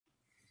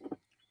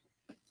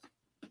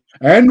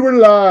And we're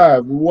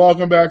live.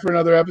 Welcome back for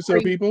another Are episode,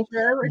 you people.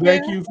 sure we're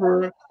Thank good? you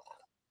for.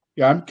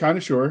 Yeah, I'm kind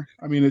of sure.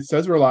 I mean, it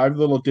says we're live.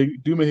 The little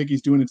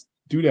Doomahickeys doing its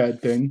doodad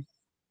thing.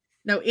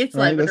 No, it's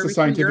Right? live, but That's are the we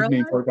sure you're scientific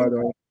name alive? for it, by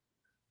the way.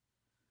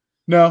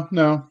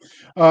 No.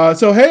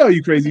 So, hey, all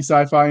you crazy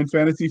sci-fi and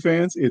fantasy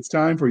fans, it's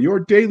time for your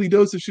daily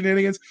dose of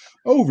shenanigans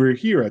over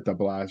here at the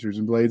Blasters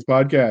and Blades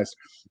podcast.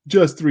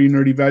 Just three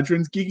nerdy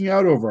veterans geeking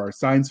out over our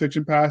science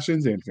fiction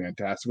passions and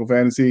fantastical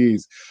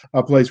fantasies.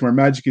 A place where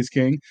magic is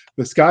king,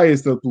 the sky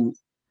is the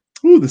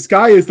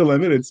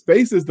limit, and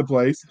space is the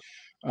place.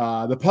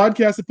 The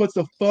podcast that puts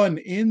the fun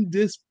in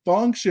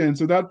dysfunction.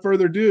 So, without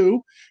further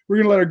ado, we're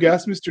going to let our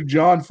guest, Mr.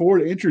 John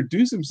Ford,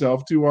 introduce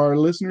himself to our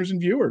listeners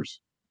and viewers.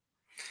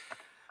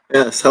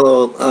 Yes,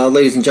 hello,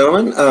 ladies and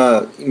gentlemen.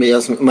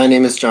 Yes, my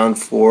name is John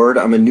Ford.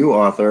 I'm a new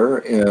author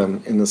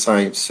in the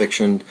science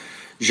fiction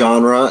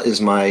genre. Is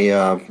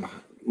my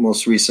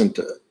most recent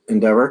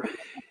endeavor,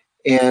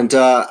 and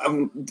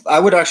I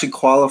would actually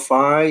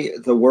qualify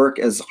the work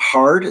as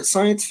hard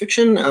science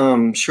fiction.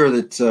 I'm sure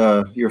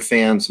that your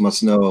fans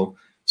must know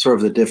sort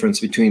of the difference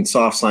between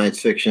soft science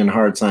fiction,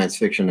 hard science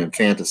fiction, and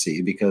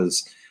fantasy,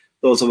 because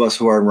those of us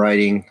who are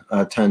writing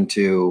tend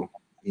to,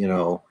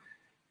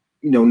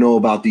 know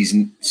about these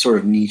sort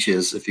of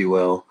niches, if you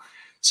will.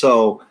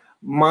 So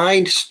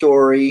my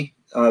story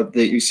that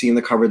you see in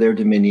the cover there,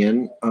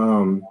 Dominion,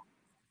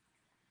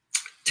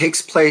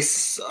 takes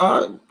place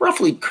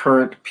roughly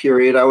current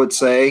period, I would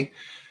say.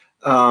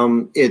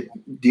 It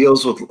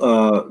deals with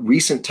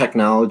recent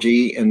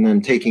technology and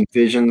then taking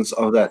visions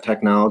of that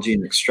technology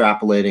and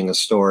extrapolating a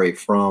story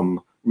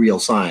from real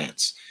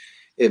science.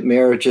 It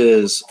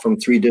marriages from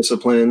three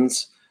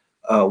disciplines.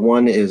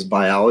 One is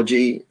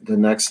biology, the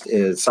next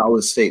is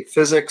solid state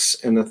physics,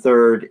 and the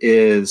third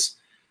is,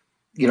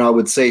 I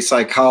would say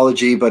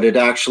psychology, but it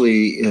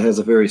actually has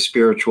a very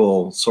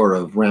spiritual sort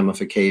of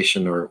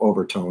ramification or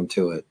overtone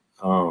to it.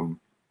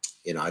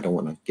 I don't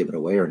want to give it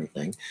away or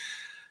anything.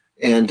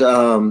 And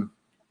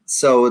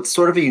so it's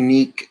sort of a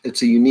unique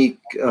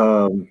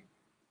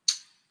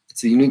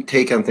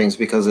take on things,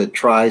 because it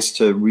tries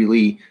to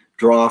really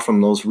draw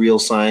from those real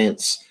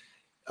science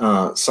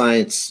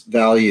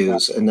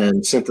values and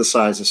then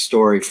synthesize a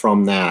story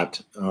from that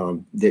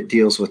that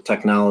deals with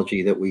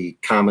technology that we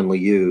commonly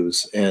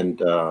use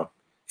and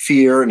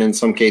fear, and in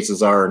some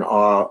cases are in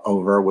awe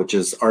over, which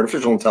is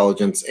artificial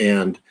intelligence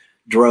and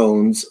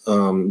drones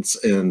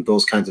and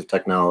those kinds of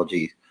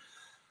technology.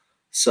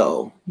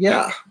 So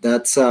yeah,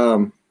 that's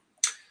sort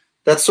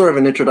of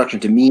an introduction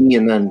to me,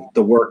 and then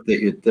the work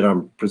that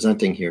I'm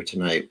presenting here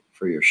tonight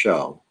for your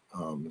show.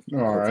 All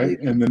right.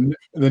 And then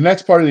the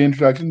next part of the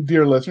introduction,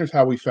 dear listeners,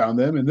 how we found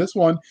them. And this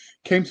one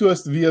came to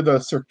us via the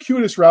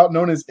circuitous route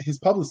known as his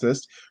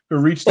publicist, who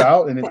reached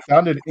out, and it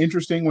sounded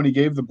interesting when he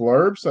gave the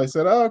blurb. So I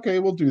said, oh, okay,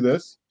 we'll do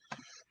this.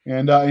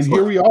 And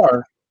here we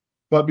are.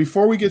 But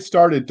before we get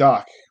started,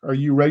 Doc, are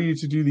you ready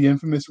to do the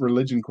infamous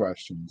religion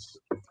questions?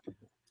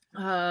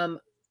 I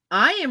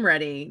am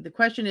ready. The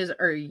question is,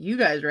 are you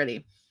guys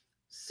ready?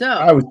 So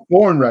I was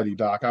born ready,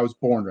 Doc. I was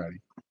born ready.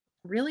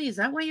 Really? Is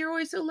that why you're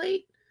always so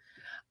late?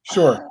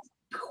 Sure.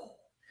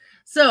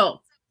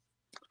 So,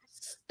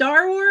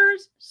 Star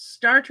Wars,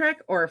 Star Trek,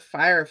 or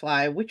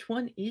Firefly, which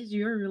one is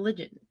your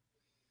religion?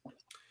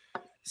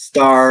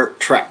 Star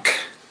Trek.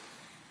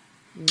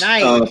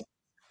 Nice.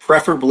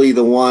 Preferably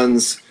the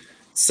ones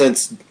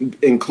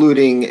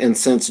including and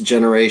since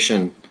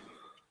generation.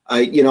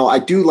 I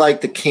do like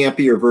the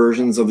campier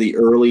versions of the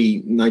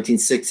early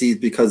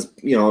 1960s because,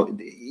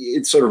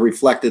 it sort of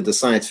reflected the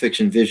science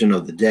fiction vision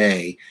of the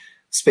day.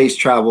 Space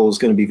travel is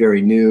going to be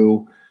very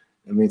new.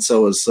 I mean,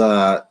 so it's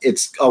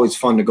always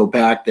fun to go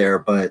back there.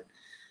 But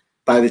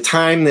by the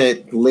time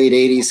that late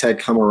 80s had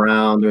come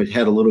around, it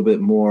had a little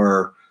bit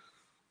more,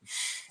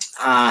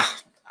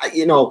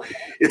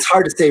 it's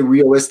hard to say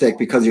realistic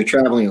because you're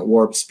traveling at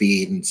warp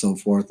speed and so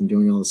forth and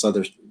doing all this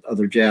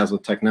other jazz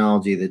with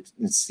technology that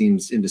it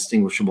seems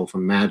indistinguishable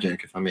from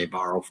magic, if I may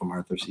borrow from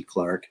Arthur C.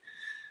 Clarke.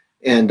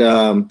 And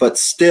but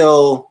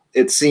still,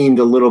 it seemed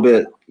a little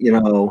bit,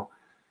 a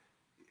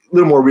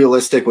little more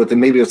realistic with it.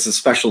 Maybe it's the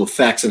special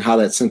effects and how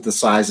that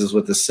synthesizes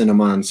with the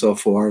cinema and so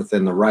forth.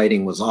 And the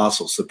writing was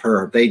also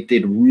superb. They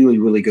did really,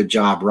 really good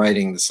job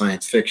writing the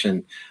science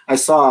fiction. I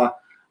saw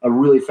a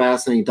really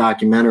fascinating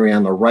documentary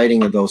on the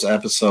writing of those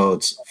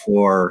episodes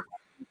for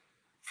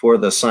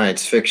the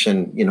science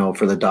fiction,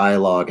 for the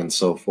dialogue and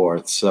so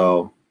forth.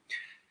 So,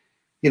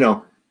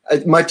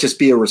 it might just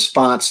be a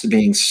response to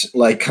being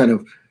like kind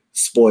of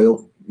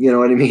spoiled, you know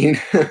what I mean?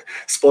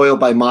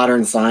 Spoiled by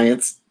modern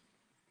science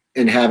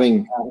and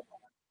having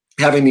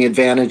the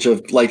advantage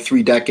of like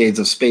 3 decades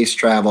of space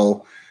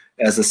travel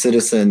as a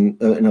citizen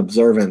and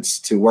observance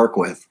to work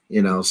with,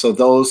 so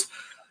those.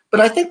 But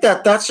I think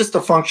that's just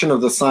a function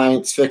of the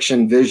science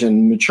fiction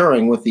vision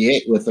maturing with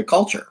the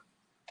culture.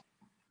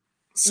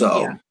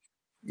 So,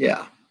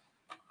 yeah.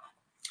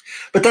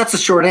 But that's the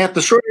short answer.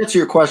 The short answer to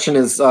your question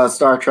is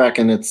Star Trek,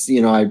 and it's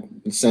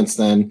since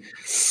then.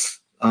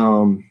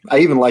 I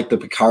even like the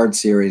Picard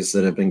series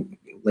that have been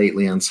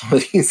lately on some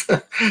of these,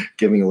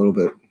 giving a little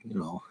bit,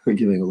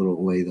 giving a little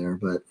away there.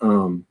 But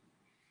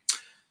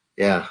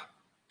Yeah,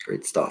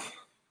 great stuff.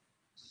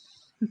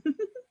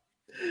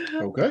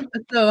 Okay.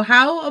 So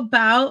how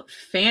about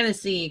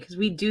fantasy? Because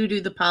we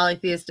do the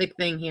polytheistic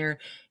thing here.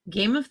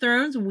 Game of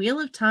Thrones, Wheel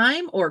of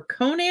Time, or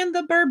Conan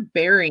the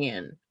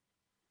Barbarian?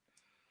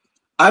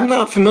 I'm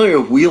not familiar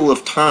with Wheel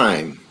of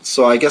Time,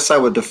 so I guess I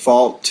would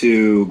default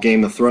to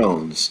Game of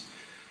Thrones.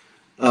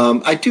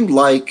 I do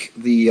like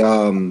the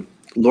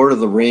Lord of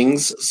the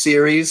Rings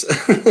series,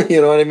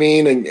 you know what I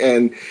mean?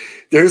 And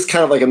there's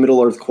kind of like a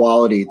Middle Earth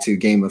quality to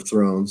Game of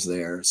Thrones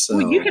there. So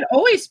Well, you could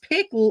always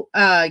pick Lord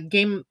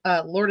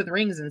of the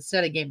Rings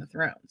instead of Game of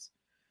Thrones.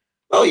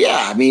 oh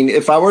yeah, I mean,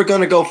 if I were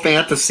going to go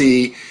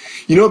fantasy,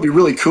 you know, it'd be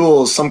really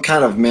cool, some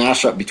kind of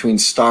mashup between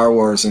Star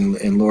Wars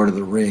and Lord of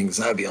the Rings.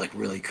 That'd be like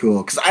really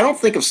cool. Because I don't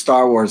think of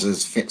Star Wars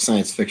as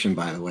science fiction,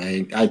 by the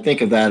way. I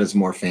think of that as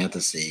more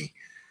fantasy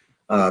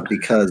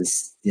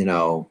because, you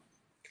know.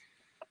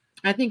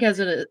 I think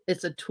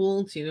it's a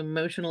tool to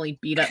emotionally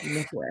beat up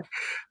Nick with.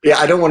 Yeah,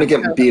 I don't want to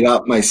get beat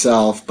up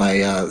myself by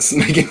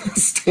making a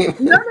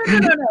statement. No.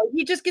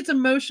 He just gets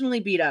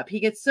emotionally beat up. He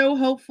gets so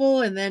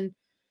hopeful, and then,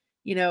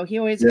 you know,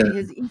 his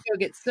ego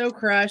gets so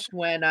crushed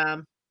when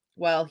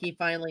he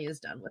finally is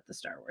done with the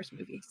Star Wars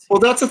movies. Well,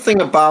 that's the thing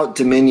about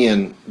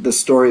Dominion, the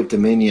story of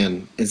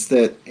Dominion, is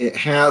that it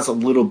has a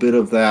little bit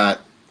of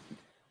that,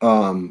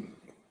 you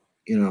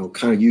know,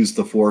 kind of use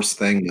the Force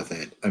thing with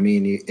it. I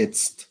mean,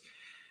 it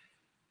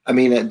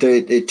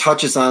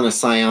touches on a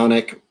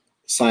psionic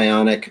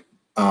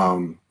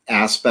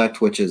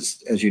aspect, which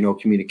is, as you know,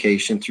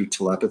 communication through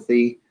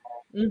telepathy,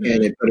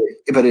 and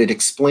but it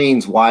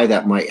explains why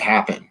that might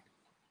happen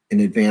in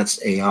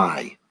advanced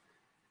AI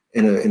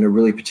in a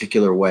really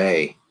particular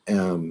way,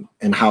 and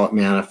how it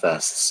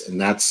manifests, and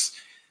that's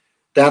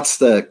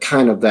the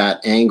kind of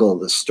that angle of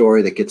the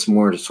story that gets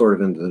more sort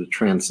of into the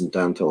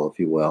transcendental, if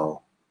you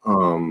will.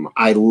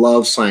 I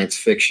love science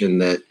fiction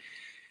that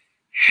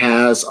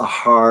has a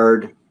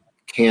hard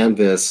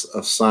canvas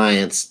of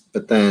science,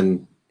 but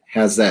then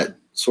has that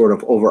sort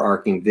of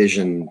overarching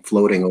vision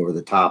floating over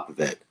the top of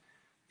it.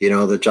 You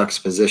know, the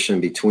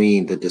juxtaposition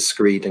between the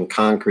discrete and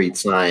concrete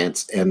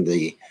science and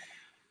the,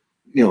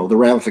 you know, the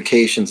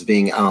ramifications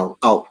being out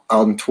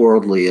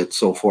untowardly and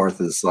so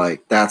forth is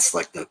like, that's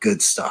like the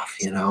good stuff,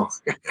 you know?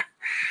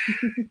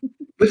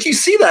 But you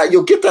see that,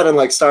 you'll get that in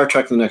like Star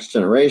Trek: The Next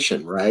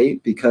Generation,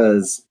 right?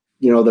 Because,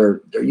 you know,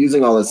 they're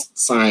using all this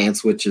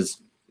science, which is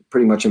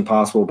pretty much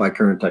impossible by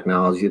current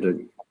technology,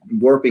 to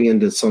warping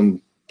into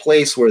some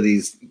place where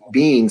these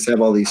beings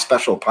have all these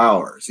special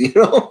powers, you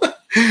know?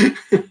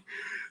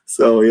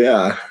 So,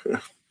 yeah.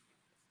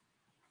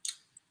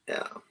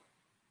 Yeah.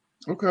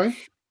 Okay.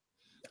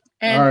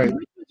 And all right.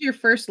 What was your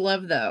first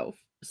love, though?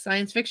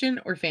 Science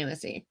fiction or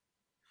fantasy?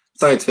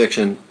 Science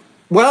fiction.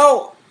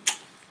 Well,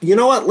 you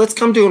know what? Let's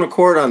come to an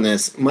accord on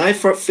this. My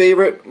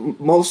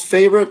most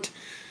favorite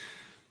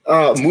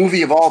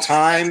movie of all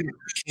time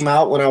came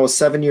out when I was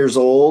 7 years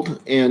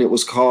old, and it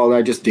was called,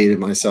 I just dated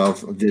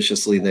myself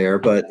viciously there,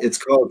 but it's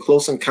called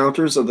Close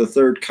Encounters of the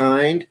Third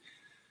Kind.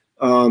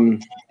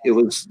 It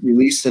was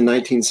released in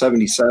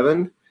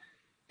 1977,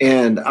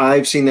 and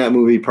I've seen that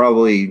movie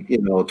probably,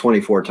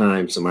 24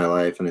 times in my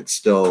life, and it's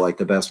still like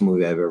the best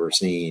movie I've ever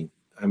seen.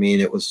 I mean,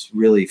 it was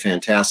really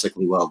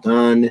fantastically well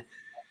done,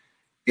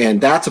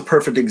 and that's a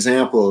perfect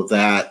example of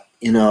that,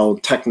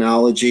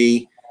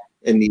 technology.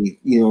 And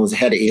it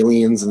had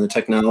aliens and the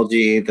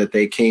technology that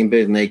they came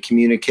in and they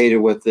communicated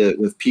with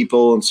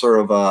people and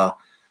sort of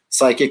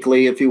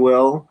psychically, if you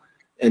will,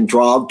 and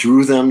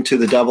drew them to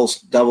the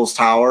Devil's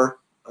Tower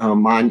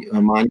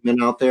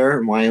monument out there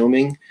in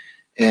Wyoming,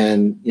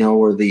 and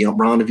where the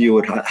rendezvous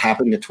would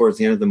happen towards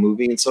the end of the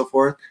movie and so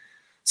forth.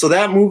 So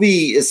that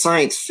movie is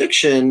science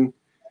fiction,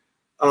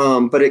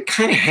 but it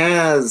kind of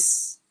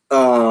has.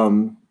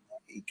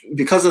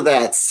 Because of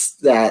that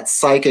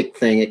psychic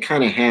thing, it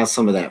kind of has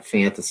some of that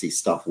fantasy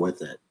stuff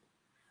with it,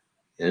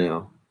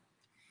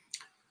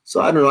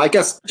 So I don't know. I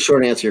guess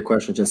short answer to your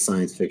question, just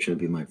science fiction would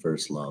be my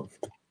first love.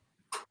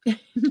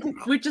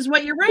 Which is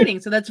what you're writing,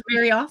 so that's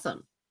very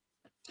awesome.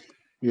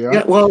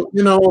 Yeah. Well,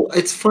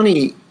 it's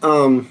funny.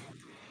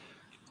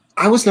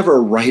 I was never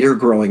a writer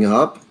growing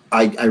up.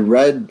 I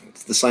read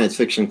the science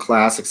fiction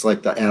classics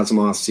like the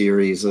Asimov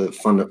series, the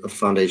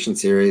Foundation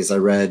series. I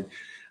read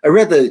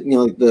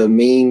the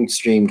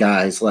mainstream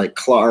guys like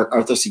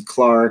Arthur C.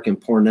 Clarke and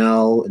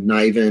Pornell and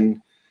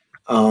Niven,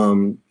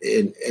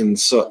 and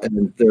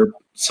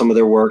some of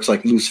their works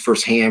like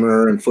Lucifer's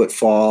Hammer and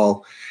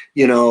Footfall,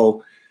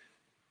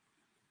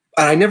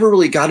 I never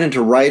really got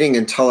into writing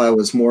until I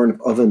was more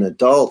of an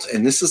adult.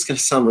 And this is going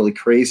to sound really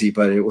crazy,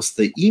 but it was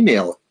the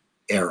email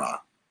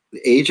era.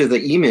 The age of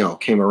the email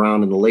came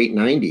around in the late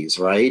 90s,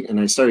 right? And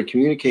I started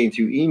communicating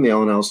through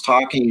email, and I was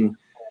talking.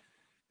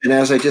 And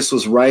as I just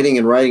was writing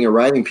and writing and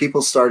writing,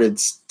 people started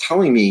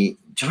telling me,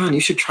 John, you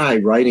should try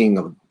writing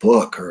a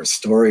book or a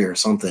story or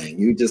something.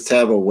 You just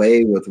have a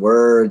way with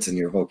words and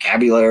your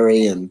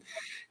vocabulary and,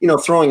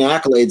 throwing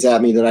accolades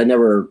at me that I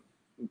never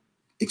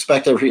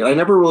expected. I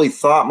never really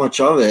thought much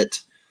of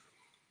it.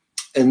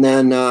 And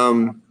then,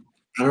 I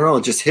don't know,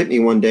 it just hit me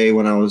one day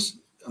when I was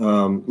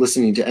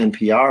listening to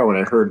NPR when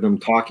I heard them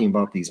talking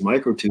about these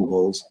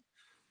microtubules,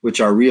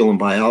 which are real in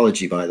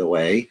biology, by the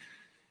way,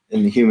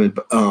 in the human,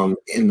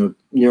 in the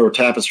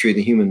neurotapestry of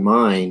the human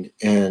mind.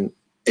 And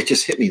it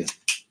just hit me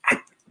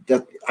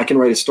that I can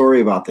write a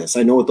story about this.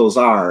 I know what those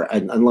are.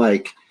 And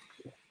like,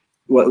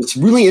 what's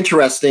really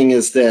interesting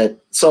is that,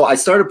 so I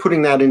started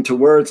putting that into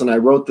words and I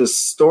wrote this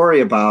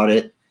story about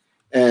it.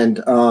 And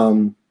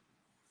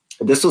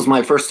this was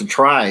my first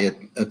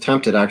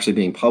attempt at actually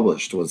being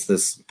published, was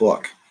this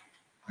book.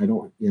 I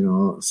don't, you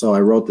know, so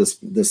I wrote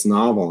this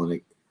novel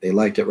and they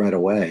liked it right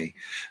away.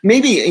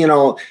 Maybe, you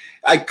know,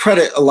 I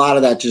credit a lot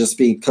of that just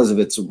because of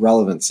its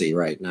relevancy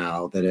right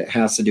now, that it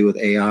has to do with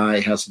AI,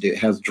 it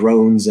has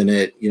drones in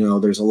it. You know,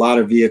 there's a lot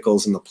of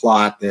vehicles in the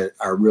plot that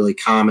are really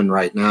common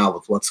right now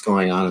with what's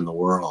going on in the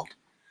world.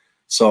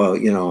 So,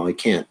 you know, I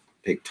can't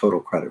take total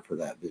credit for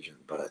that vision,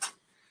 but,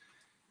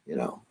 you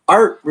know,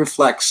 art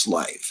reflects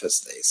life,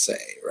 as they say,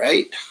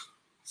 right?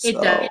 It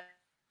does.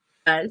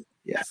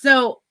 Yeah.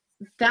 So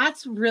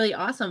that's really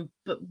awesome.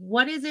 But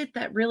what is it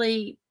that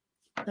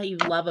you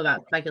love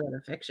about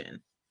speculative fiction?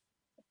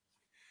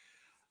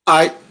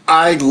 I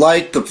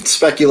like the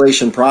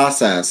speculation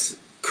process.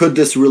 Could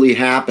this really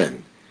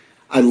happen?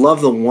 I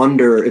love the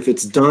wonder if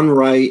it's done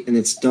right and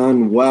it's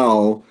done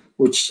well,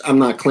 which I'm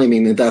not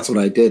claiming that that's what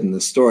I did in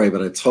the story,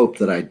 but it's hoped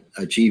that I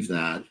achieve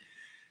that.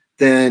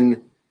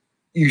 Then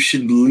you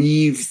should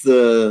leave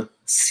the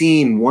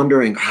scene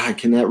wondering, God,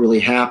 can that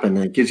really happen?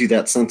 And it gives you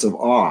that sense of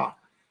awe.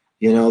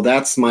 You know,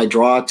 that's my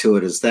draw to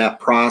it, is that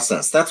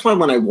process. That's why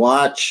when I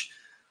watch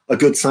a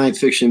good science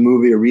fiction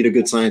movie or read a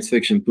good science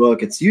fiction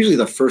book, it's usually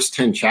the first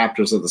 10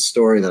 chapters of the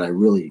story that I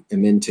really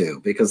am into,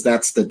 because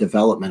that's the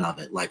development of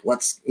it. Like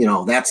what's, you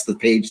know, that's the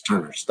page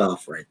turner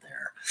stuff right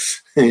there,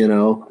 you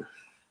know?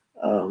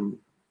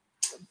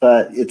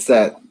 But it's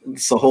the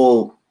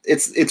whole,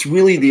 it's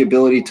really the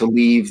ability to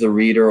leave the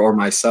reader or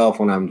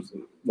myself when I'm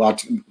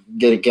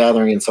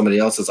gathering in somebody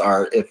else's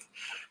art.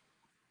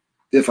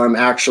 If I'm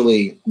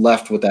actually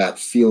left with that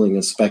feeling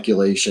of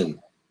speculation,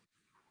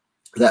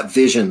 that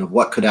vision of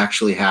what could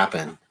actually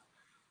happen,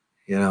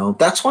 you know,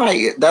 that's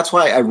why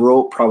I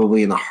wrote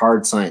probably in the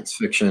hard science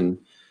fiction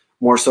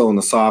more so in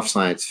the soft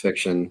science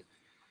fiction.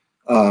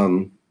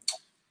 And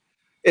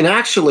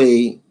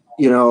actually,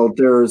 you know,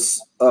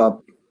 there's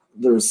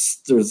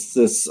this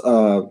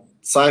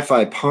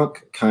sci-fi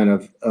punk kind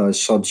of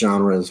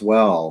subgenre as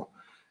well.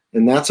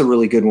 And that's a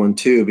really good one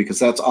too, because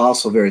that's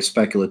also very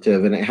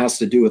speculative, and it has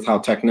to do with how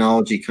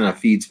technology kind of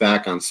feeds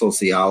back on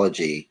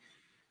sociology.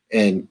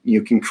 And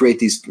you can create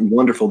these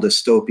wonderful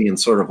dystopian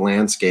sort of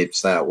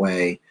landscapes that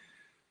way,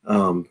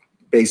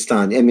 based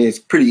on, I mean, it's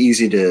pretty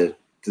easy to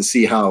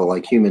see how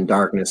like human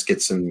darkness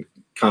gets in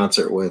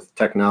concert with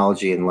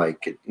technology, and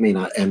like it may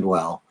not end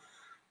well.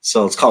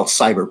 So it's called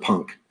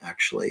cyberpunk,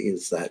 actually,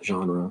 is that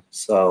genre.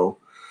 So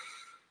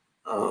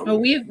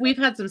we've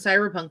had some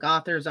cyberpunk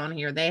authors on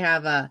here. They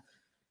have a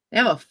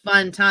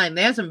fun time.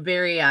 They have some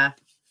very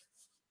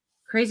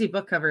crazy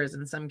book covers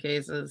in some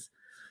cases.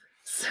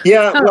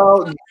 Yeah,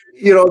 well,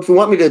 you know, if you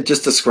want me to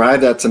just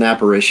describe, that's an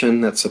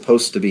apparition. That's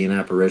supposed to be an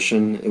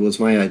apparition. It was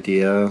my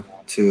idea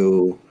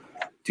to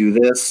do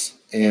this,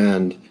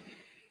 and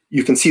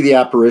you can see the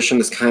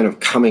apparition is kind of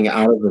coming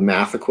out of the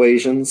math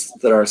equations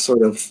that are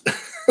sort of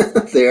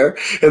there,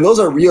 and those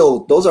are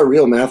real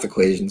math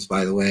equations,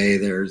 by the way.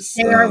 There's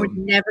JR would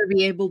never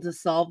be able to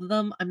solve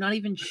them. I'm not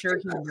even sure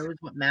he knows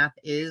what math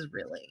is,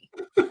 really.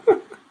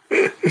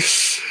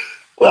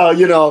 Well,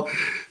 you know,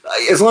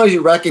 as long as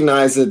you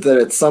recognize it, that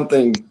it's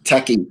something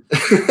techie,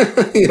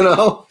 you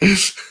know,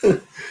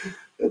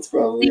 that's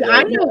probably. See,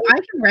 I know I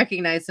can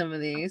recognize some of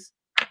these.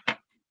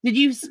 Did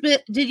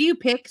you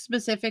pick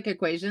specific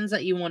equations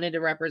that you wanted to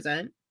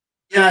represent?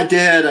 Yeah, I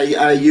did.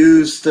 I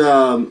used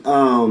a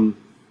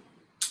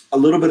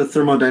little bit of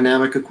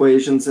thermodynamic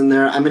equations in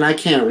there. I mean, I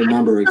can't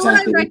remember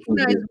exactly. I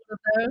recognize one of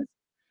those.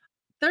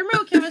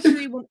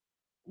 Thermochemistry.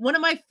 One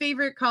of my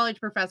favorite college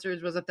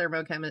professors was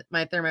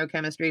my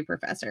thermochemistry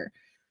professor.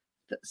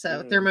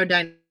 So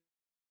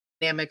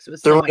thermodynamics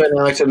was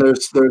thermodynamics, and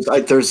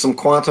there's some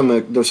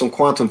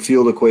quantum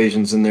field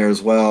equations in there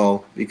as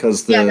well,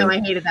 because I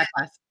hated that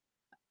class.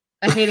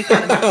 I hated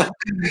quantum.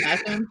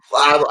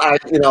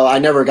 I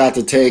never got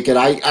to take it.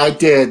 I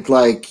did,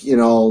 like, you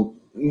know,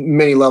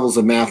 many levels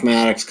of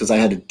mathematics because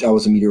I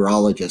was a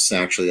meteorologist,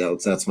 actually.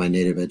 That's my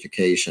native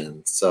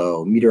education.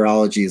 So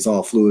meteorology is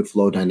all fluid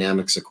flow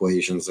dynamics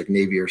equations like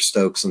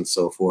Navier-Stokes and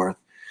so forth.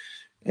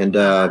 And,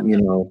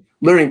 you know,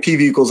 learning PV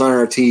equals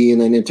nRT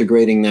and then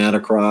integrating that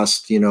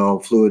across, you know,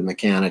 fluid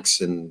mechanics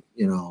and,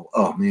 you know,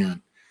 oh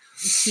man.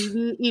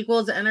 PV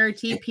equals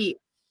nRT.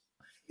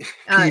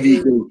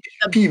 PV,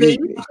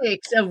 the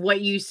basics of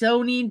what you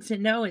so need to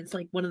know. It's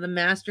like one of the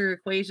master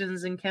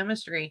equations in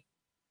chemistry.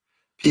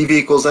 PV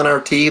equals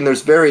nRT, and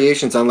there's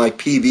variations on like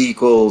PV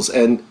equals,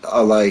 and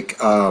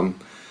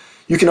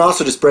you can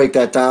also just break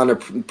that down to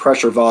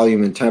pressure,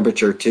 volume, and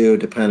temperature too,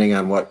 depending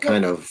on what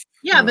kind of.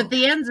 Yeah, but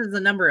the ends is the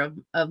number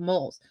of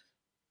moles.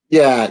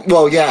 Yeah,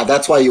 well, yeah,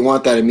 that's why you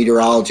want that in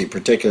meteorology,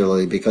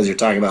 particularly because you're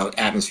talking about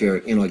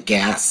atmospheric, you know,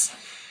 gas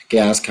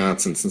gas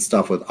constants and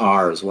stuff with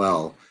R as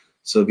well.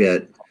 So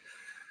get,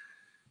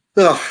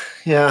 oh,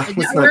 yeah.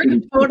 We're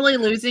totally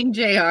losing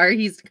JR.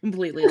 He's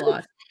completely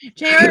lost.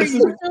 JR, are you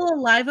still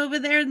alive over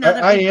there? Now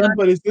that I am,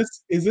 but is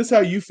this how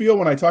you feel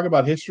when I talk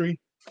about history?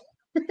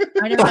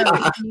 I don't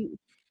know.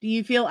 Do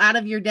you feel out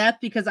of your depth?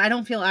 Because I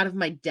don't feel out of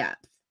my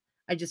depth.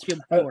 I just feel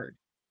bored.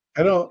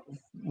 I don't.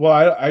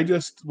 Well, I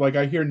just like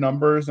I hear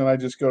numbers and I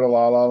just go to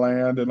La La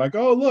Land and like,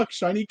 oh look,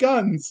 shiny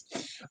guns.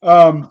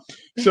 So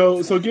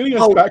getting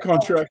us back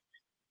on track.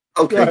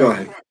 Okay, go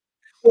ahead.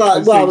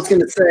 Well, I was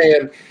going to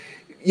say,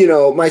 you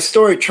know, my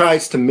story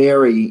tries to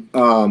marry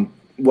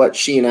what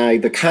she and I,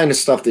 the kind of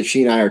stuff that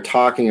she and I are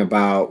talking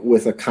about,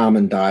 with a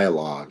common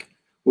dialogue,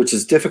 which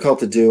is difficult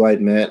to do. I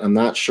admit. I'm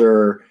not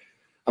sure.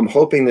 I'm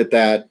hoping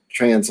that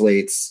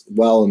translates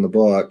well in the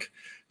book.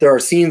 There are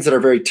scenes that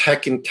are very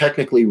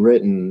technically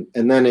written,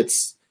 and then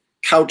it's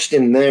couched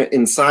in there.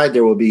 Inside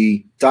there will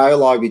be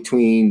dialogue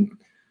between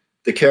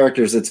the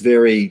characters that's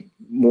very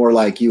more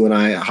like you and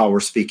I, how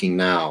we're speaking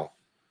now,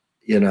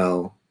 you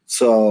know.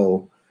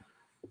 So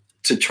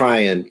to try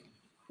and,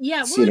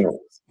 yeah, well,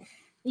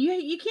 you know,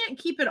 you can't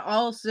keep it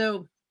all.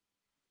 So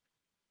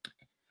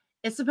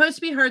it's supposed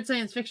to be hard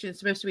science fiction. It's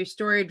supposed to be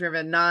story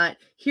driven, not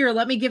here,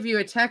 let me give you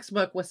a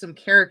textbook with some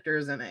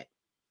characters in it.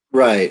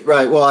 Right.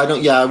 Well, I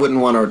wouldn't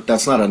want to,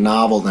 that's not a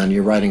novel then.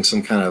 You're writing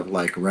some kind of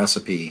like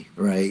recipe,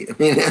 right? I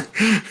mean,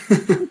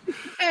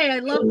 hey, I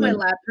love my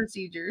lab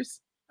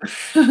procedures.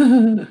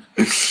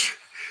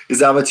 Is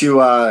that what you,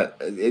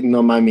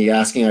 don't mind me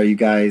asking, are you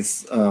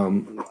guys,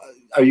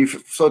 are you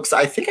folks,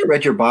 I think I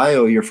read your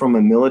bio, you're from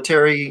a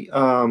military,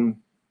 well,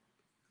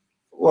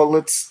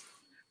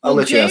 I'll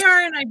let JR you ask.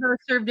 and I both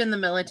served in the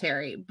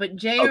military, but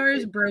JR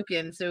is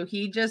broken, so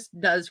he just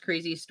does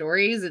crazy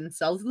stories and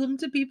sells them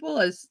to people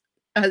as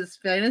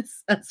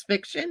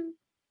fiction.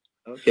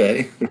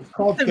 Okay.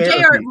 So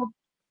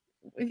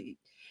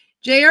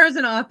JR is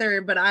an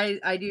author, but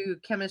I do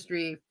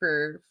chemistry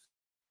for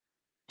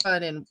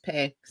fun and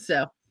pay.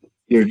 So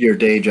your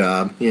day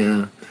job,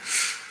 yeah.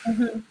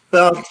 Mm-hmm.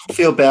 Well, I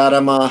feel bad.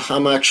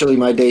 I'm actually,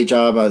 my day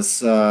job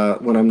is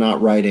when I'm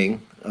not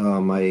writing.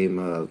 I'm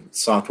a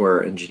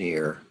software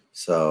engineer,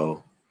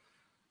 so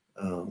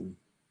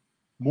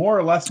more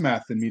or less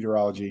math than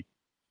meteorology.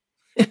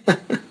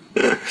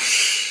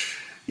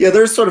 Yeah,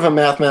 there's sort of a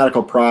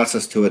mathematical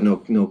process to it,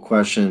 no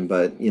question.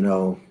 But you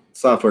know,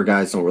 software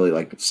guys don't really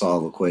like to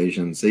solve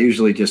equations. They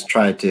usually just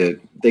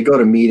they go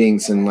to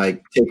meetings and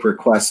like take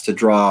requests to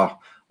draw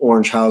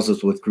orange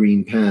houses with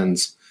green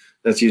pens.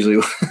 That's usually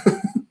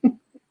okay.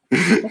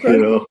 You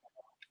know.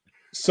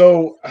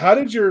 So how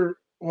did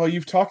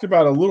you've talked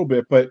about it a little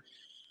bit, but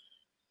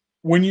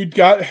when you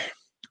got,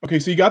 okay,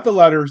 so you got the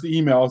letters, the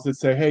emails that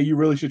say, hey, you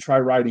really should try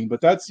writing, but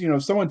that's, you know,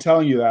 someone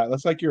telling you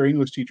that's like your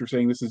English teacher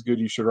saying this is good,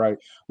 you should write.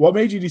 What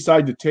made you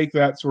decide to take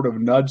that sort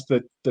of nudge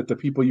that the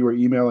people you were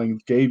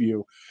emailing gave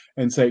you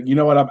and say, you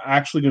know what, I'm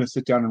actually going to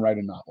sit down and write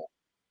a novel?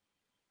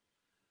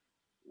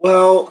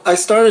 Well, I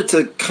started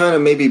to kind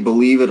of maybe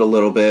believe it a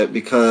little bit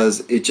because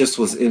it just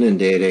was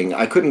inundating.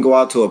 I couldn't go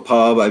out to a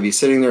pub. I'd be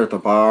sitting there at the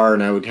bar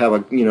and I would have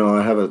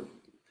a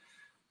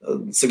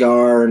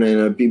cigar and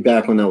I'd be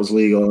back when that was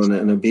legal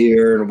and a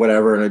beer and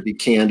whatever. And I'd be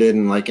candid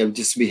and like, I'd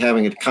just be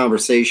having a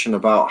conversation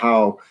about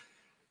how,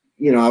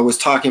 you know, I was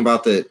talking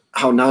about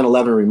how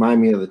 9/11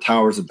 reminded me of the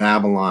Towers of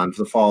Babylon,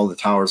 the fall of the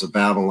Towers of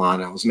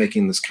Babylon. I was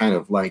making this kind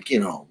of like, you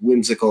know,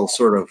 whimsical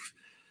sort of,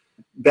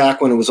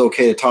 back when it was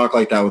okay to talk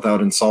like that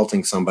without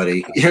insulting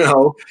somebody, you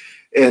know?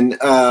 And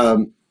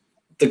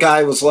the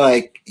guy was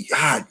like,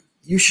 God,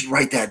 you should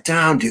write that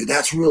down, dude.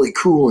 That's really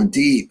cool and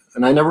deep.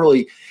 And I never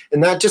really,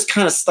 and that just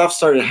kind of stuff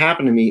started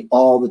happening to me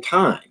all the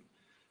time.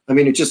 I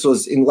mean, it just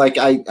was in like,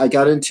 I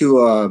got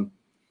into,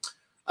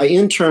 I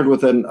interned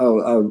with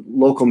a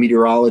local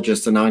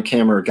meteorologist, an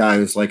on-camera guy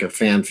who's like a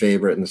fan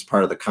favorite in this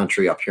part of the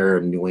country up here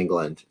in New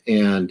England.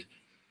 And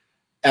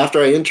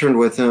after I interned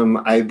with him,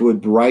 I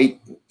would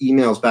write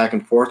emails back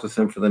and forth with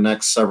him for the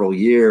next several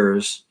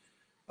years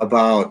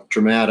about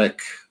dramatic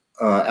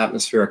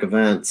atmospheric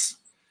events.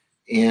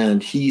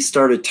 And he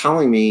started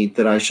telling me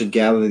that I should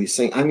gather these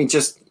things. I mean,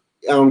 just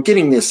I'm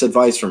getting this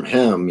advice from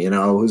him, you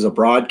know, who's a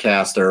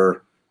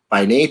broadcaster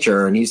by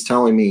nature. And he's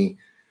telling me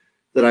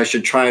that I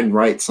should try and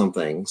write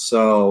something.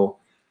 So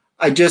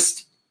I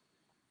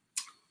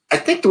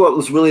think what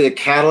was really the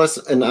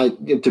catalyst, and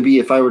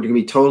if I were to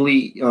be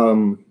totally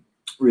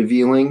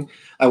revealing,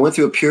 I went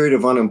through a period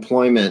of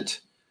unemployment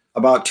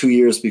about 2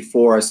 years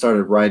before I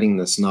started writing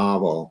this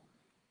novel.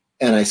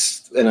 And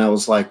I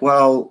was like,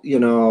 well, you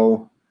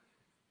know,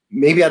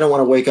 maybe I don't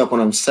want to wake up when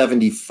I'm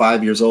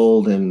 75 years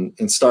old and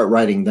start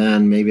writing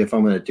then. Maybe if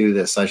I'm going to do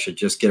this, I should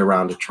just get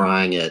around to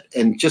trying it.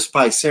 And just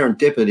by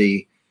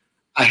serendipity,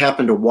 I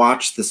happened to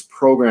watch this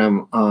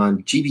program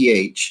on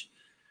GBH.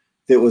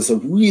 That was a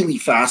really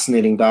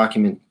fascinating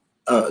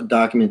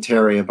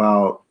documentary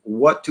about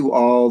what do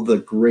all the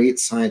great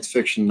science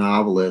fiction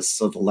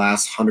novelists of the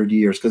last 100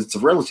 years, because it's a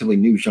relatively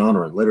new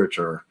genre in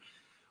literature,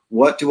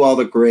 what do all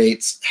the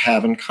greats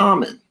have in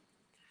common?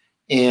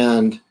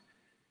 And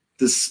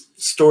this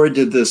story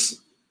did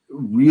this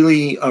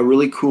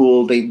really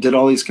cool. They did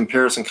all these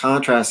comparison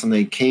contrasts, and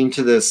they came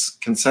to this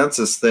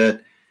consensus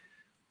that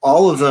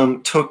all of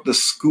them took the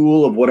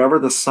school of whatever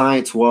the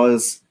science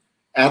was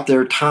at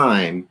their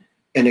time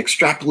and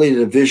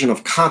extrapolated a vision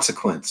of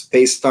consequence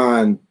based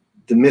on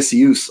the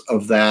misuse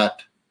of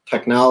that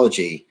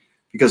technology,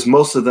 because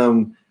most of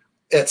them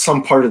at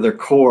some part of their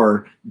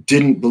core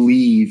didn't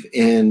believe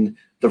in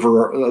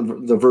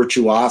the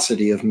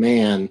virtuosity of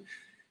man,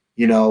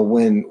 you know,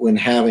 when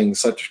having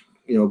such,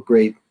 you know,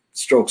 great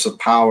strokes of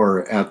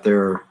power at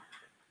their,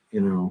 you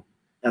know,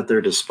 at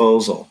their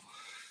disposal.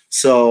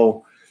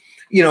 So,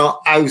 you know,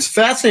 I was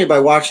fascinated by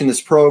watching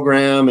this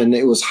program, and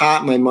it was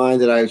hot in my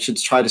mind that I should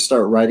try to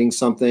start writing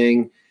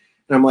something.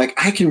 And I'm like,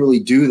 I can really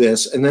do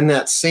this. And then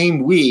that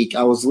same week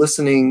I was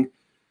listening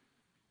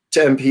to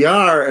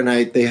NPR, and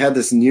they had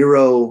this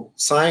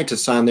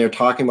neuroscientist on there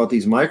talking about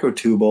these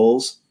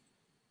microtubules.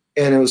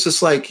 And it was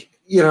just like,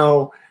 you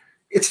know,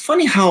 it's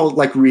funny how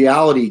like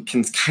reality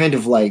can kind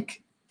of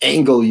like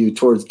angle you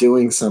towards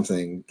doing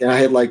something. And I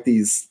had like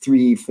these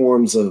 3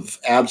 forms of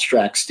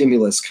abstract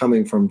stimulus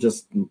coming from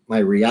just my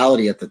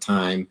reality at the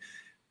time,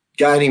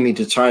 guiding me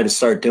to try to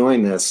start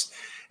doing this.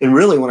 And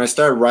really, when I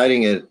started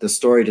writing it, the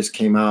story just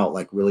came out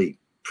like really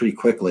pretty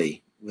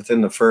quickly.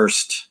 Within the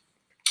first,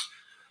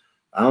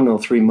 I don't know,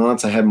 3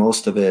 months, I had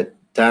most of it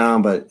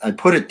down, but I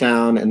put it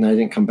down and I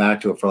didn't come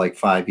back to it for like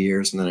 5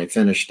 years, and then I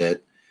finished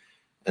it.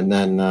 And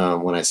then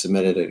when I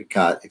submitted it, it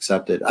got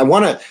accepted. I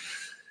mean,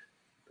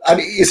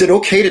 is it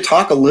okay to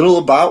talk a little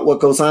about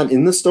what goes on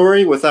in the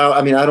story without,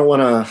 I mean, I don't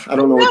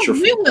know what your...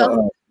 We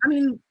will. I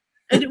mean,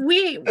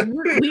 we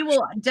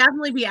will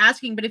definitely be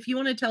asking, but if you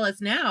want to tell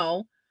us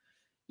now,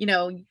 you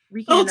know,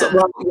 we can...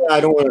 I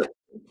don't want to...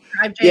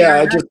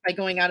 Yeah, just by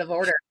going out of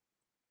order.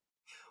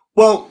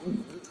 Well,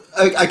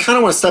 I kind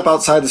of want to step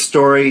outside the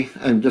story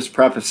and just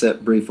preface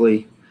it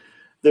briefly.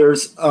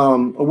 There's a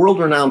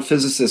world-renowned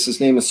physicist.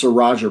 His name is Sir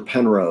Roger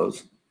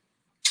Penrose,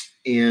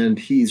 and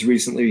he's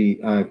recently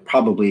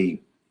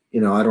probably, you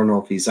know, I don't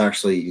know if he's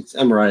actually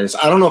emeritus.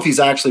 I don't know if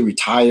he's actually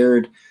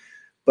retired,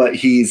 but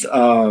he is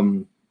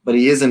in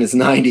his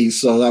 90s,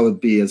 so that would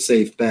be a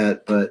safe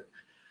bet. But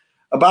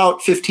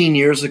about 15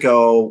 years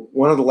ago,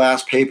 one of the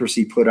last papers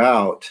he put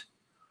out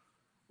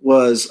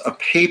was a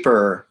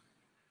paper.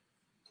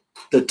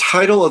 The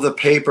title of the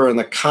paper and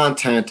the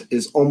content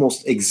is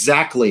almost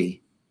exactly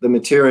the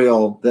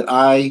material that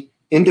I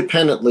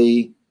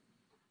independently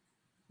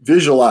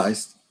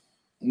visualized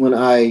when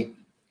I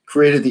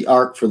created the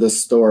arc for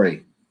this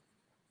story.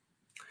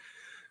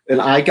 And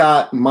I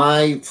got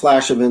my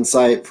flash of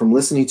insight from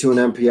listening to an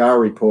NPR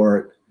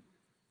report,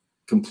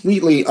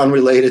 completely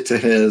unrelated to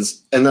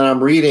his. And then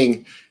I'm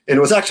reading, and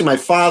it was actually my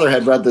father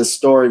had read this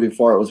story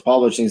before it was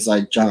published. And he's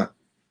like, John,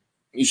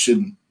 you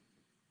should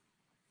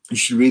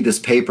read this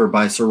paper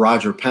by Sir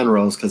Roger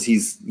Penrose, because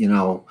he's, you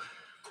know,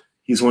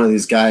 he's one of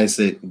these guys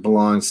that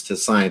belongs to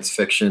science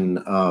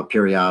fiction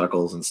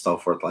periodicals and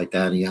stuff forth like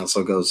that. And he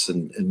also goes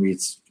and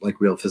reads like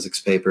real physics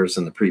papers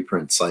and the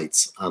preprint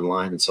sites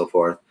online and so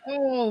forth.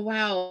 Oh,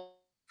 wow.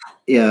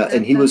 Yeah.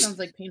 And he was... sounds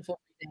like painful.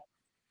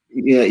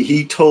 Yeah,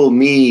 he told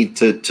me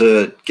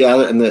to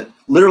gather, and that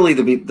literally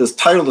the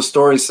title of the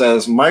story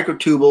says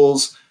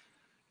microtubules,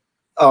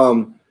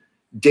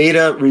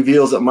 data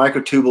reveals that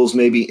microtubules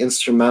may be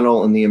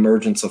instrumental in the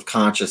emergence of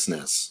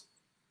consciousness.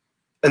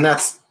 And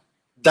that's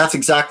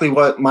exactly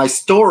what my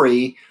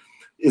story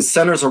is,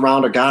 centers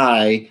around a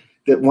guy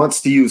that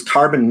wants to use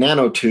carbon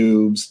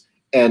nanotubes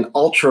and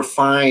ultra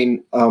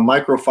fine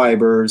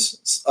microfibers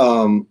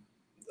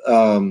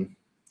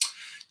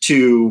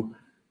to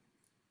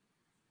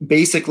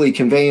basically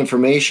convey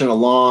information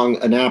along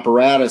an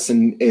apparatus,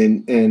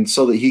 and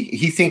so that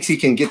he thinks he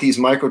can get these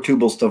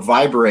microtubules to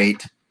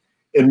vibrate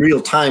in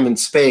real time and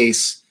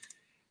space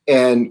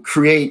and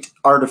create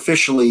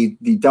artificially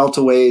the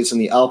delta waves and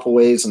the alpha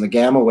waves and the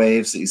gamma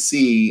waves that you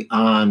see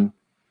on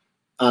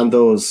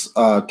those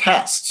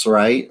tests,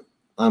 right?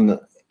 And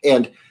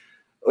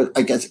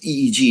I guess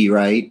EEG,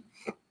 right?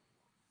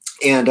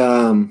 And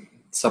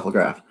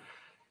cephalograph.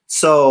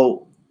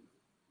 So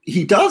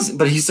he does,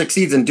 but he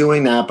succeeds in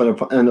doing that.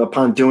 But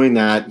upon doing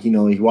that, you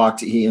know,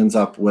 he ends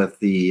up with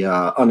the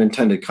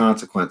unintended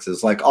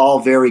consequences. Like all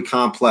very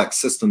complex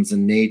systems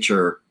in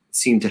nature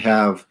seem to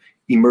have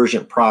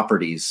emergent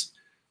properties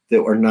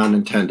that were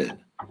non-intended.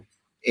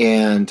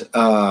 And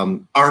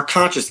our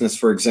consciousness,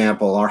 for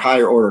example, our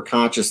higher order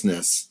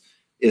consciousness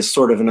is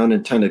sort of an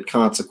unintended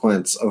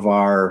consequence of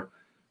our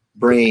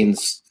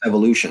brain's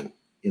evolution,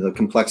 you know, the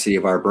complexity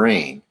of our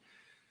brain.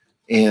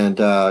 And,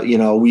 you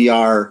know, we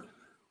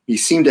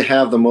seem to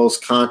have the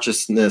most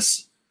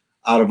consciousness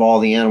out of all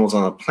the animals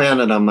on the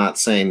planet. I'm not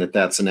saying that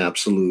that's an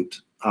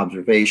absolute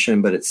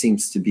observation, but it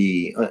seems to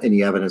be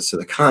any evidence to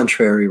the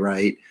contrary,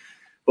 right?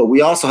 But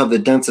we also have the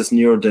densest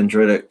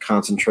neurodendritic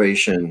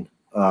concentration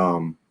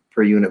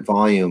per unit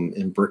volume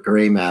in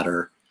gray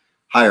matter,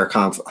 higher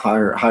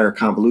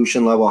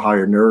convolution level,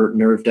 higher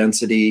nerve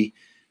density,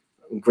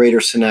 greater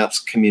synapse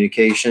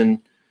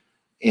communication,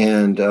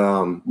 and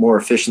more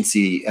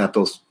efficiency at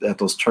those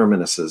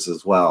terminuses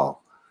as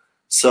well.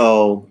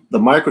 So the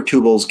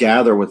microtubules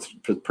gather with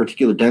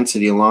particular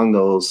density along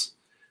those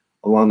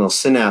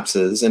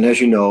synapses. And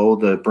as you know,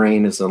 the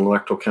brain is an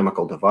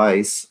electrochemical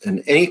device,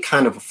 and any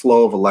kind of a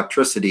flow of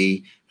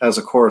electricity has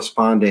a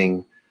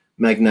corresponding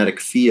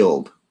magnetic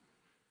field.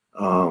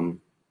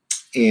 And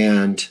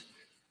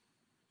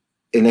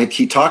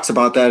he talks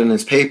about that in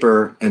his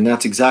paper, and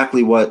that's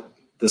exactly what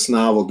this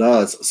novel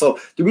does. So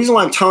the reason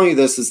why I'm telling you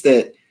this is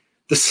that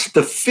the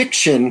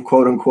fiction,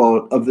 quote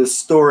unquote, of this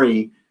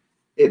story,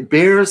 it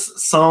bears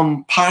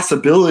some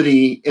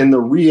possibility in the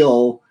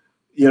real,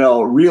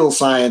 real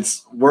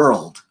science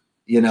world,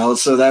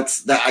 so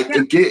that's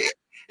that.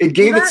 It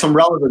gave it some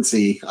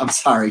relevancy. I'm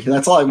sorry.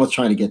 That's all I was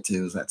trying to get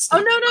to is that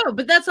statement. Oh, no.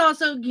 But that's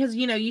also because,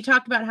 you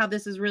talked about how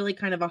this is really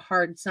kind of a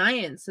hard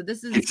science. So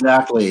this is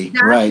exactly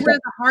right. Where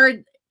the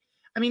hard,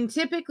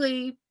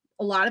 typically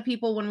a lot of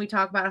people, when we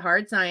talk about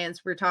hard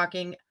science, we're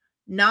talking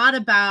not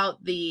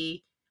about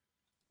because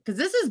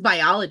this is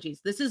biology.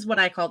 This is what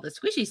I call the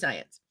squishy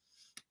science.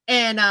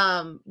 And,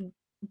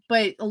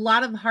 but a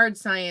lot of hard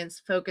science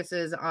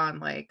focuses on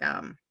like,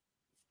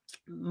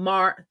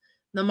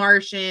 the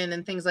Martian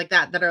and things like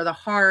that are the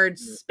hard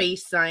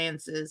space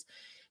sciences.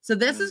 So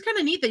this is kind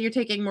of neat that you're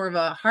taking more of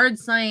a hard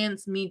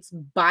science meets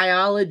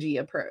biology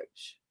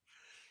approach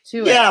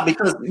to it. Yeah,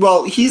 because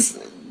he's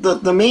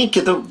the main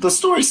kid. The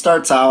story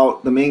starts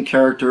out. The main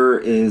character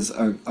is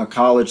a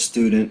college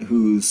student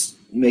who's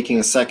making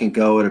a second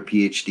go at a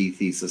PhD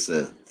thesis.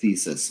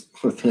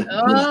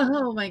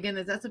 Oh my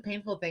goodness, that's a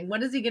painful thing.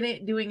 What is he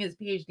doing his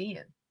PhD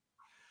in?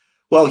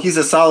 Well, he's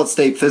a solid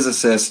state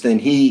physicist,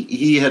 and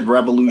he had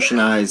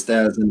revolutionized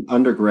as an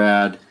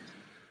undergrad.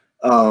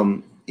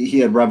 He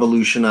had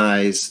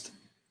revolutionized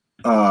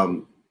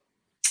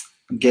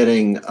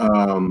getting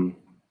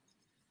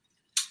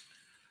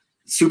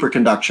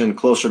superconduction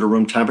closer to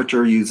room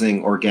temperature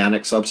using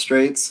organic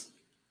substrates.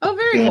 Oh,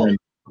 very cool.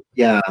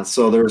 Yeah,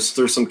 so there's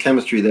some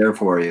chemistry there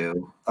for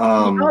you.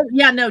 Oh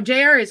yeah, no,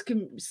 JR is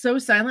so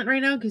silent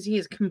right now because he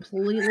is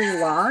completely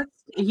lost.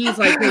 He's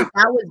like, wait,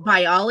 that was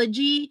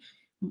biology.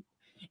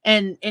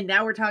 And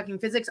now we're talking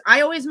physics. I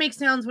always make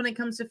sounds when it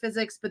comes to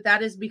physics, but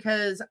that is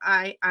because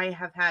I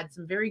have had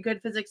some very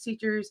good physics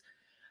teachers,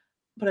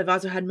 but I've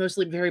also had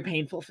mostly very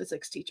painful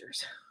physics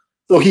teachers.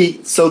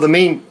 So the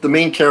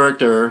main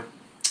character,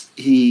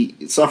 he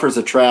suffers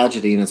a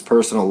tragedy in his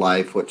personal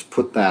life, which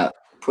put that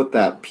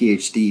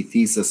PhD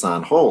thesis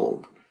on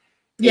hold.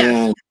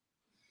 Yeah. And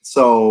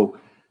so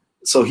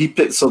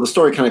the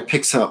story kind of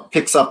picks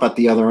up at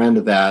the other end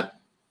of that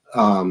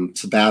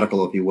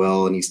sabbatical, if you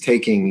will, and he's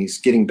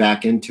getting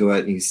back into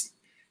it. And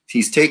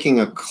he's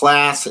taking a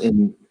class,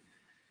 and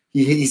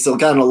he's still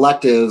got an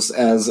electives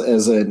as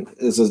a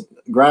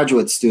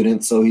graduate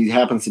student. So he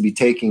happens to be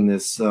taking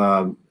this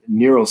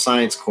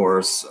neuroscience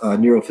course,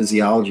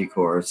 neurophysiology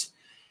course,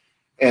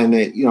 and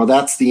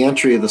that's the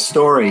entry of the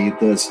story.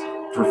 This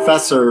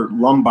Professor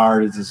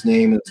Lombard is his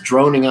name, is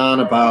droning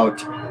on about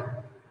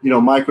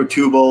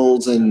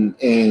microtubules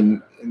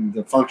and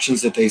the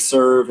functions that they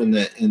serve in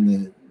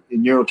the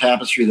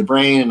neurotapestry of the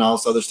brain and all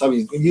this other stuff.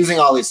 He's using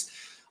all this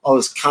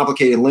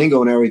complicated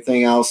lingo and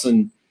everything else, but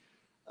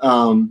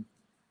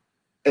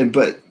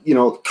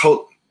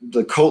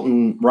the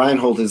Colton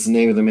Reinhold is the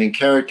name of the main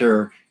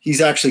character.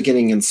 He's actually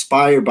getting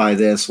inspired by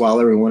this while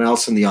everyone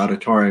else in the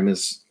auditorium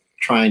is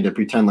trying to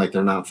pretend like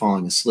they're not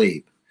falling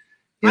asleep.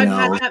 I've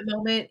had that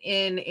moment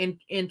in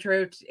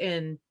intro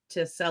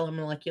into cell and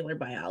molecular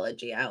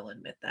biology. I'll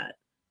admit that.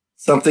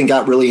 Something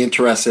got really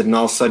interested, and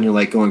all of a sudden you're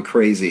like going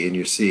crazy in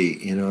your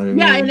seat. You know what I mean?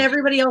 Yeah, and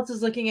everybody else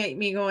is looking at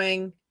me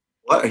going,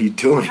 "What are you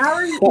doing? How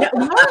are you?"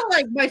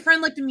 Like my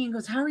friend looked at me and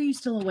goes, "How are you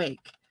still awake?"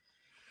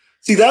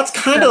 See, that's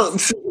kind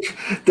of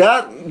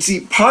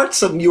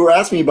parts of, you were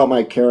asking me about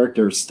my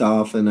character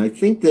stuff, and I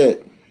think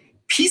that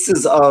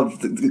pieces of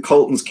the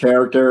Colton's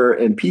character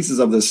and pieces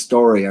of this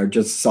story are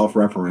just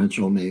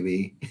self-referential,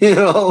 maybe.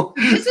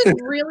 This is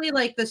really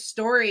like the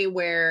story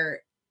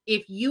where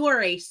if you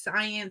are a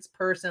science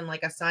person,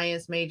 like a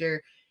science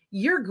major,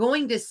 you're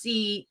going to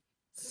see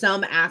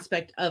some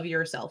aspect of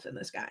yourself in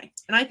this guy.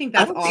 And I think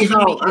that's awesome.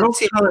 I don't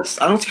see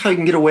how you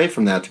can get away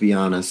from that, to be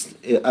honest,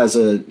 as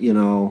a,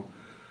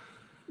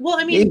 well,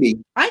 I mean, maybe.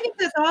 I think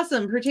that's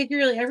awesome.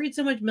 Particularly, I read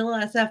so much Mill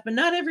SF, but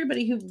not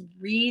everybody who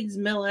reads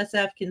Mill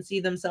SF can see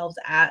themselves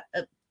at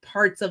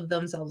parts of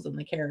themselves in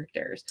the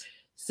characters.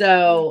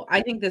 So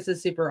I think this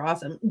is super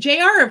awesome.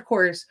 JR, of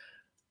course,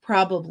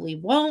 probably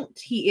won't.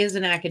 He is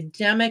an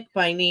academic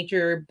by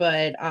nature,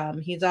 but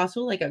he's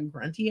also like a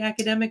grunty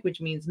academic, which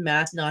means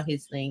math not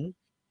his thing.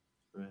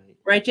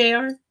 Right,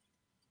 JR?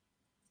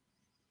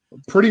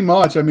 Pretty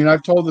much. I mean,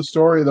 I've told the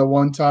story the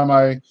one time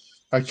I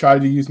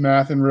tried to use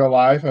math in real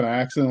life, and I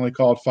accidentally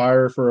called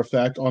fire for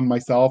effect on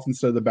myself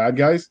instead of the bad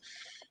guys.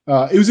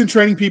 It was in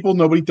Training People.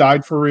 Nobody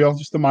died for real.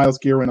 Just the Miles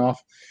gear went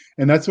off.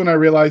 And that's when I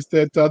realized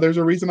that there's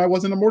a reason I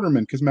wasn't a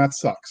mortarman, because math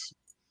sucks.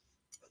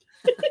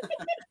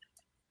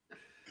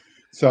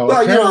 So,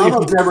 well, I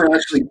was never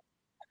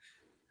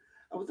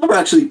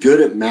actually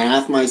good at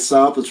math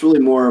myself. It's really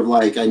more of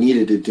like I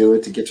needed to do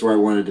it to get to where I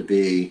wanted to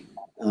be,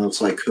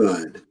 so I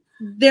could.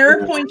 There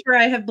are points where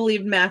I have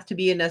believed math to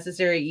be a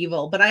necessary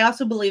evil, but I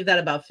also believe that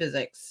about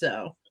physics.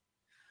 So,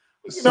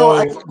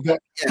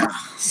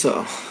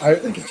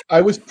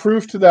 I was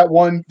proof to that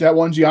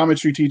one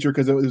geometry teacher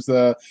because it was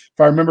if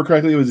I remember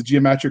correctly, it was a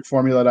geometric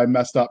formula that I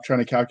messed up trying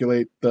to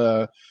calculate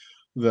the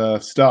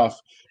stuff.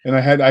 And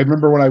I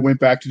remember when I went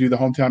back to do the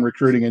hometown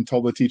recruiting and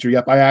told the teacher,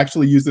 "Yep, I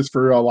actually use this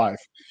for real life."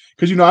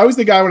 Because I was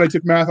the guy when I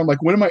took math. I'm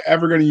like, when am I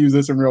ever going to use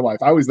this in real life?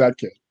 I was that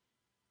kid.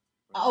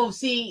 Oh,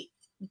 see.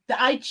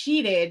 I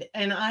cheated,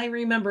 and I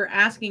remember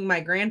asking my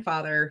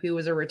grandfather, who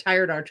was a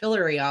retired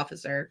artillery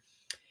officer,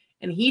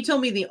 and he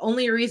told me the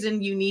only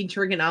reason you need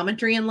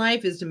trigonometry in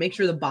life is to make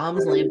sure the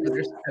bombs land where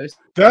they're supposed to.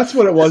 That's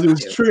what it was. It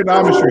was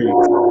trigonometry.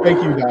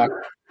 Thank you, Doc.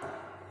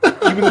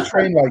 Even the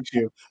train likes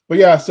you. But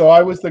yeah, so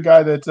I was the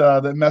guy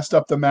that messed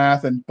up the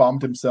math and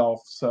bummed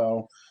himself.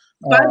 So,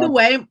 by the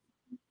way,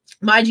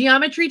 my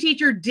geometry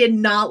teacher did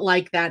not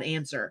like that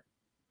answer.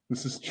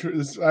 This is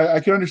true.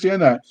 I can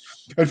understand that.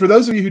 And for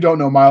those of you who don't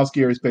know, Miles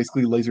Gear is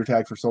basically laser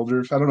tag for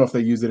soldiers. I don't know if they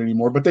use it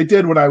anymore, but they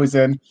did when I was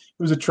in. It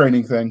was a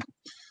training thing.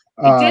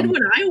 It did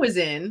when I was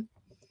in.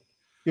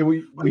 Yeah,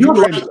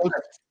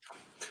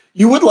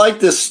 you would like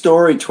this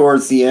story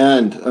towards the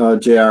end,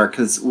 JR,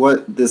 because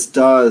what this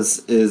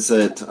does is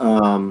that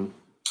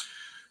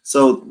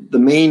so the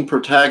main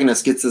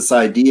protagonist gets this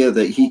idea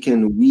that he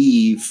can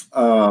weave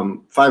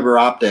fiber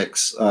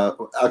optics,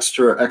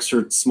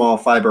 extra small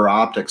fiber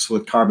optics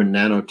with carbon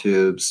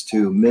nanotubes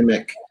to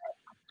mimic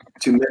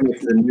the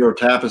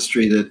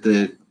neurotapestry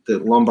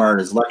that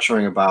Lombard is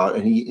lecturing about,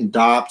 and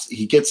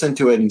he gets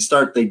into it, and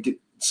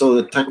so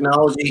the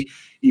technology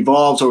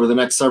evolves over the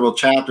next several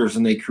chapters,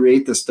 and they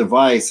create this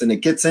device, and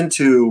it gets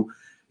into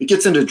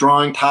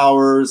drawing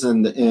towers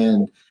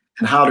and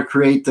how to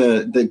create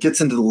that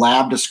gets into the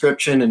lab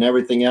description and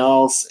everything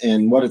else,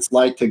 and what it's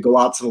like to go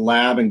out to the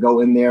lab and go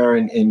in there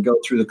and go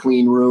through the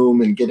clean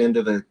room and get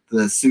into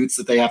the suits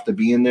that they have to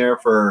be in there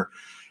for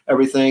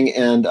everything.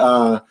 And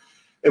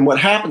what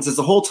happens is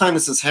the whole time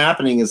this is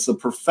happening is the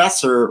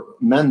professor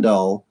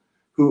Mendel,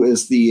 who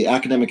is the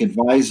academic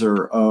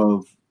advisor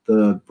of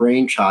the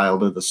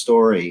brainchild of the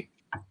story,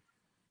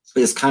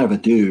 is kind of a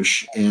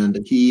douche, and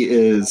he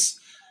is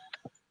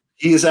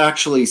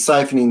actually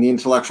siphoning the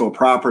intellectual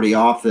property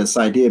off this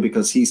idea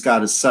because he's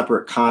got a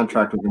separate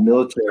contract with the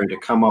military to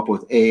come up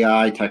with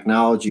AI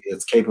technology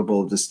that's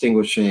capable of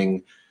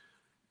distinguishing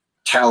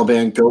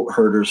Taliban goat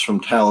herders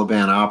from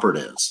Taliban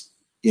operatives.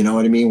 You know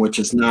what I mean? Which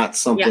is not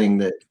something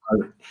that.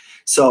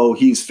 So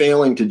he's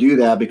failing to do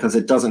that because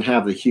it doesn't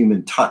have the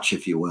human touch,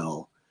 if you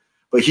will.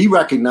 But he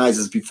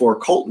recognizes before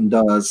Colton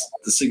does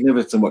the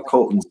significance of what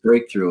Colton's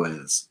breakthrough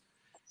is.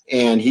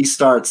 And he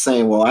starts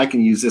saying, well, I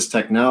can use this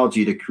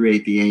technology to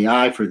create the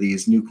AI for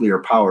these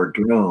nuclear-powered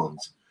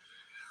drones.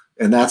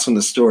 And that's when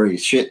the story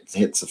shit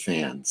hits the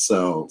fan,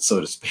 so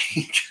to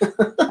speak.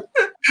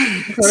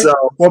 So,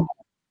 well,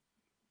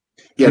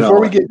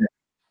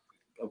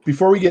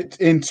 before we get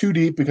in too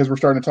deep, because we're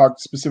starting to talk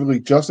specifically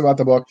just about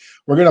the book,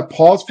 we're going to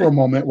pause for a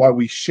moment while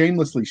we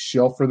shamelessly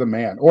shill for the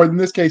man, or in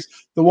this case,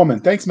 the woman.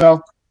 Thanks,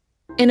 Mel.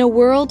 In a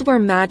world where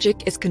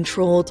magic is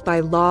controlled by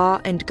law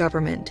and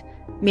government,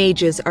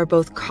 mages are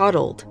both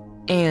coddled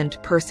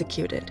and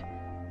persecuted.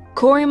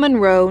 Corey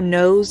Monroe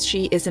knows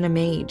she isn't a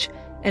mage,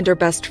 and her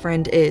best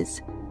friend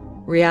is.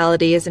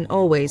 Reality isn't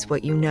always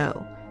what you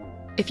know.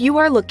 If you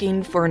are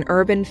looking for an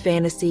urban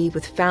fantasy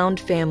with found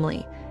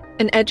family,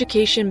 an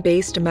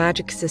education-based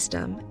magic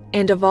system,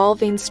 and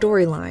evolving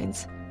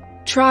storylines,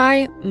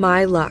 try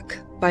My Luck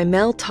by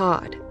Mel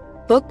Todd,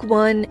 book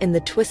 1 in the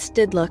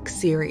Twisted Luck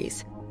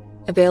series,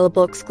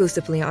 available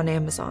exclusively on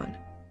Amazon.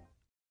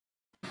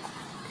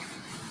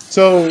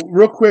 So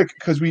real quick,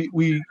 because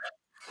you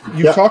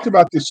talked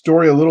about this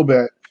story a little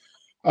bit.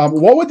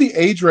 What would the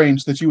age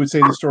range that you would say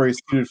the story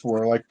is suited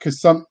for? Like,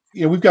 because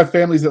we've got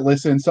families that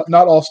listen. So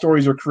not all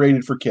stories are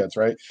created for kids,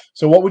 right?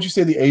 So what would you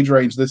say the age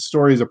range this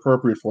story is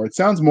appropriate for? It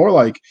sounds more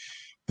like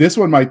this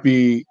one might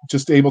be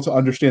just able to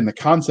understand the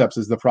concepts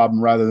is the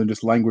problem rather than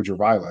just language or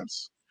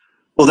violence.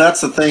 Well,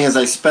 that's the thing is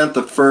I spent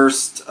the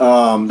first,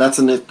 that's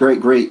a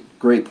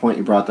great point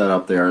you brought that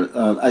up there.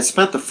 I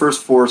spent the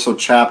first 4 or so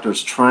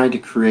chapters trying to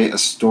create a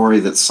story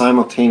that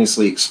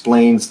simultaneously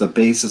explains the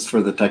basis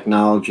for the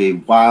technology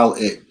while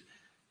it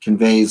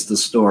conveys the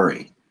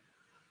story.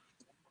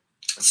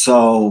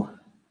 So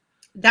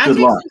that good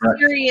takes luck, some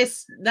right?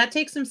 That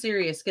takes some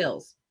serious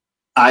skills.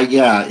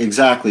 Yeah,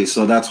 exactly.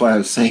 So that's why I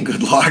was saying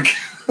good luck.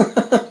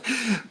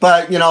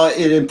 But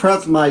it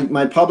impressed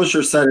my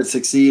publisher said it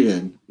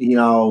succeeded.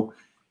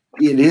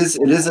 It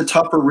is a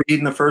tougher read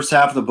in the first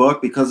half of the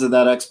book because of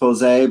that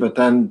expose, but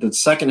then the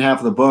second half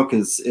of the book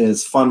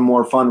is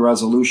more fun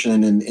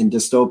resolution and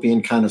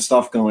dystopian kind of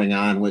stuff going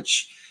on,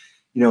 which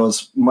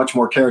is much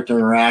more character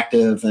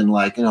interactive and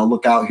like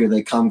look out, here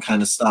they come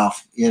kind of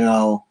stuff,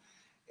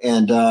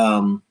 and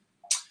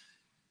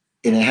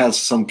it has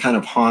some kind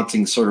of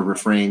haunting sort of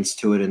refrains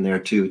to it in there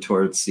too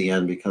towards the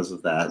end because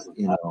of that.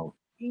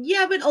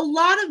 Yeah, but a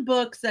lot of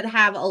books that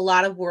have a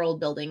lot of world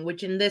building,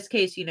 which in this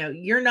case,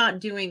 you're not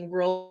doing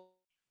world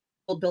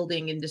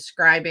building and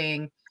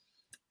describing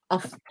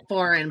a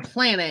foreign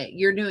planet.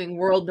 You're doing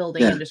world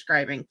building and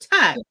describing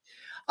tech.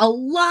 A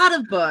lot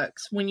of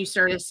books, when you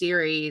start a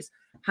series,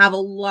 have a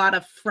lot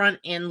of front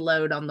end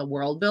load on the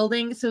world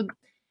building. So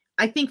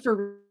I think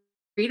for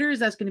readers,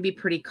 that's going to be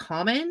pretty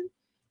common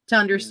to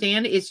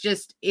understand. It's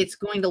just, it's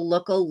going to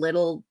look a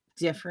little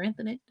different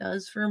than it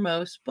does for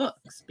most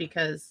books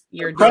because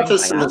you're doing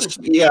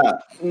biology.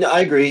 No,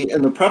 I agree.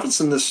 And the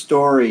preface in this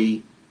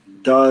story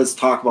does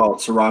talk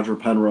about Sir Roger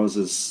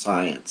Penrose's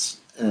science.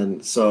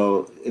 And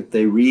so if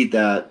they read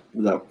that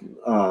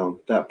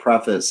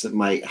preface, it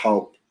might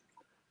help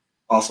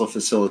also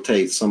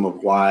facilitate some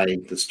of why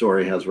the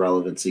story has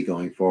relevancy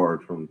going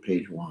forward from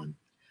page 1.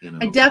 You know?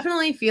 I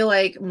definitely feel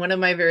like one of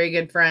my very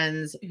good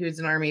friends who's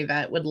an Army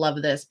vet would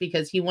love this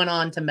because he went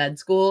on to med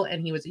school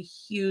and he was a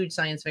huge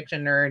science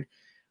fiction nerd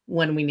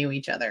when we knew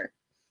each other.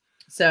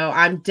 So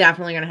I'm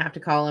definitely going to have to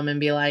call him and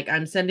be like,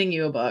 I'm sending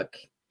you a book.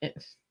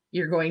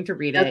 You're going to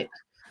read it.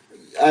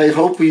 I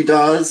hope he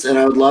does. And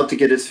I would love to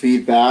get his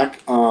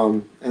feedback.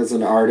 As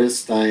an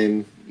artist,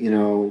 I'm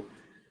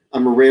a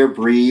rare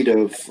breed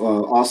of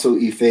also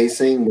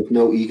effacing with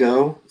no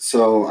ego.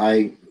 So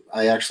I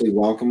actually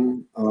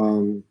welcome.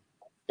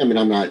 I mean,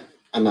 I'm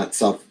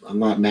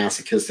not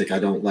masochistic. I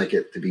don't like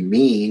it to be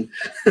mean.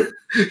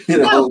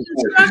 No,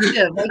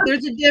 constructive. Like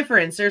there's a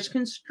difference. There's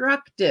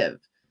constructive.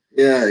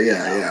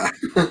 Yeah.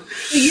 So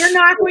you're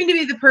not going to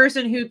be the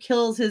person who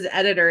kills his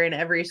editor in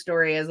every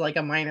story as like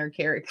a minor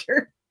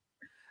character.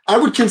 I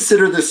would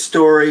consider this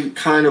story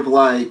kind of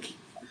like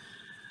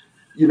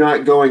you're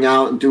not going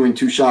out and doing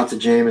 2 shots of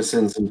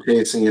Jameson's and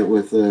pacing it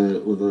with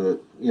a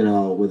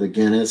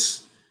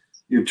Guinness.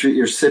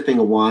 You're sipping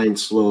a wine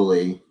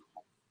slowly,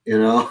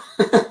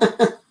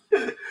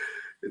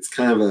 It's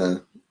kind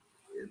of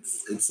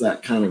it's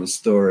that kind of a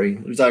story.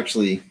 There's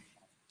actually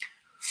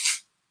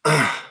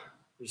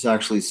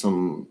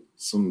some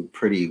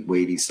pretty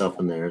weighty stuff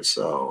in there,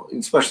 so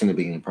especially in the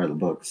beginning part of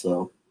the book.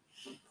 So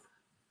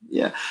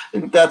yeah,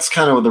 and that's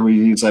kind of what the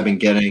reviews I've been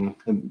getting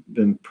have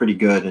been pretty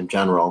good in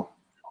general.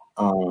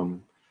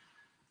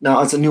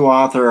 Now, as a new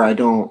author, I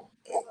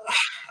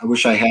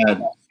wish I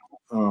had.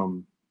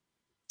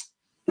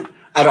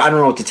 I don't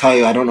know what to tell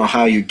you. I don't know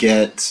how you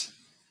get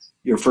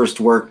your first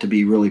work to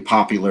be really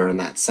popular in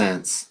that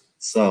sense.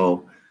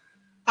 So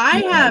I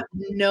have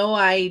no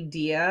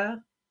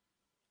idea.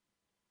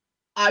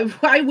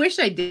 I wish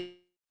I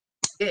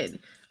did.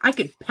 I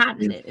could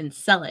patent it and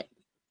sell it.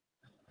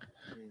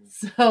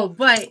 So,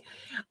 but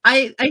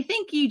I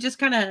think you just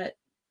kind of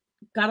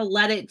got to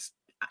let it.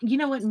 You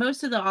know what?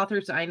 Most of the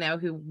authors I know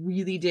who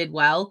really did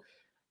well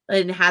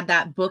and had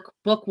that book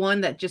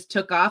 1 that just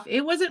took off,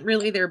 it wasn't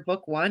really their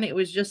book 1. It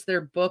was just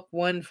their book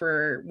 1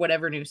 for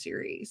whatever new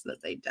series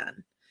that they'd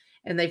done.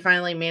 And they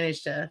finally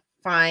managed to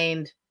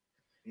find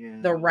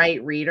the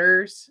right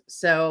readers.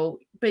 So,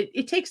 but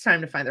it takes time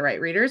to find the right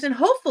readers. And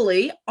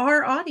hopefully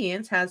our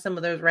audience has some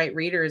of those right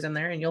readers in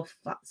there and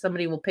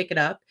somebody will pick it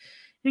up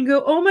and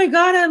go, oh my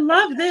God, I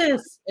love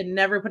this, and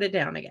never put it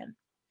down again.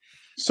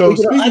 So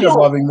speaking of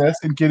loving this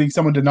and getting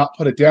someone to not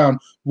put it down,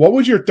 what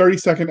would your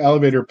 30-second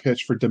elevator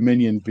pitch for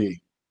Dominion be?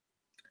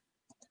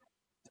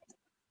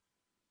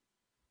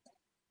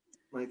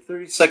 My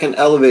 30-second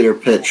elevator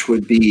pitch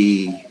would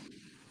be,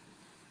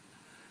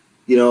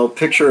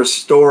 picture a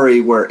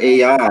story where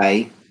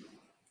AI.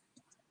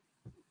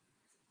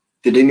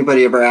 Did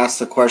anybody ever ask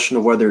the question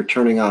of whether you're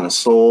turning on a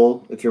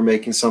soul if you're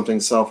making something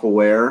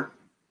self-aware?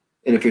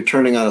 And if you're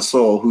turning on a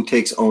soul, who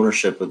takes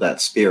ownership of that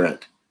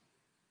spirit?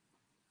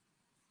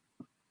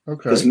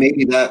 Okay. Because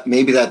maybe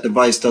that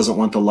device doesn't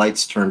want the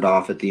lights turned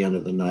off at the end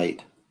of the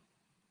night.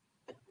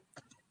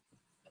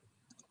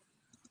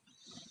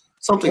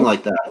 Something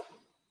like that.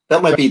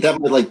 That might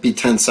be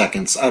 10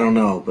 seconds. I don't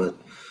know, but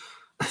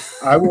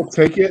I will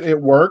take it. It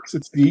works.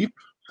 It's deep.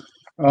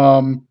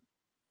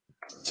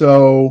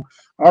 So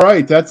all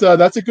right, that's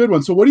a good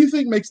one. So what do you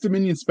think makes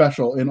Dominion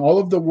special in all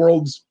of the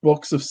world's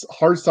books of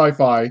hard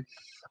sci-fi?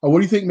 What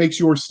do you think makes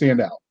yours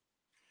stand out?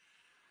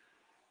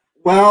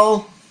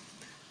 Well,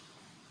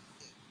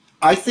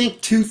 I think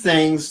 2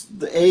 things.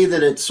 That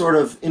it sort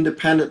of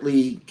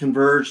independently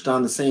converged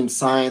on the same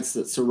science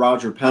that Sir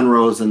Roger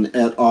Penrose and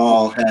et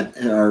al.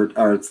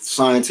 are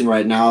sciencing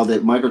right now,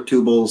 that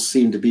microtubules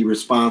seem to be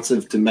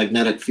responsive to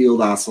magnetic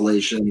field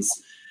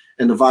oscillations,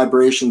 and the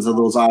vibrations of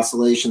those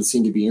oscillations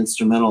seem to be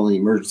instrumental in the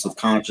emergence of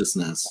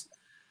consciousness.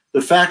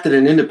 The fact that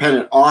an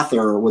independent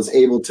author was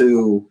able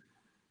to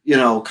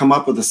come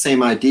up with the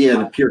same idea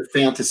in a pure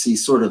fantasy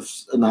sort of,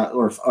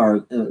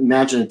 or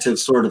imaginative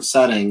sort of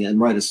setting and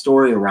write a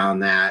story around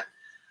that.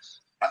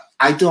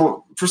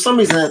 For some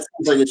reason, that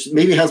seems like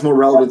maybe has more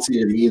relevancy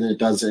to me than it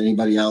does to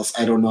anybody else.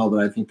 I don't know, but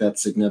I think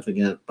that's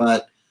significant.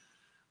 But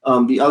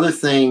the other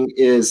thing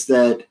is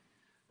that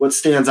what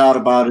stands out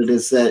about it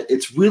is that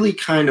it's really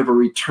kind of a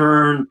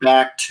return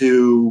back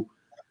to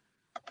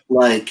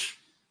like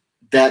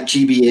that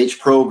GBH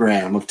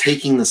program of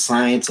taking the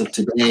science of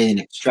today and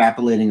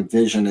extrapolating a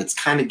vision. It's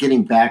kind of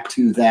getting back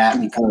to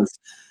that, because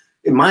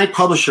my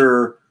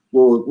publisher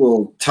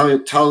will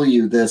tell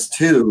you this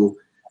too,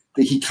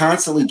 that he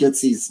constantly gets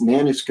these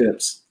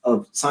manuscripts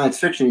of science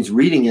fiction. He's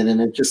reading it,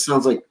 and it just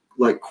sounds like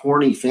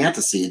corny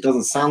fantasy. It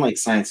doesn't sound like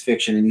science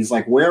fiction. And he's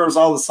like, where is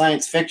all the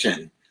science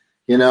fiction?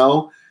 You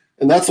know?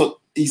 And that's what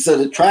he said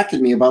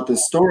attracted me about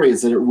this story,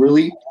 is that it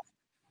really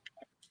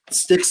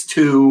sticks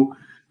to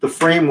the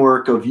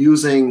framework of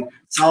using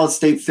solid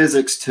state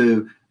physics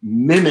to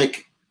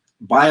mimic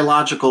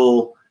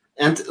biological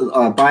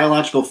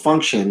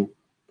function,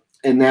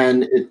 and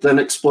then it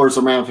explores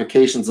the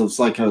ramifications of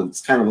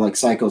it's kind of like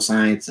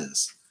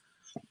psychosciences.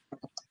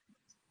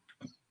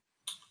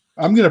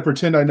 I'm going to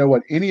pretend I know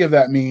what any of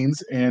that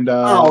means. And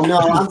oh no,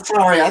 I'm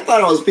sorry. I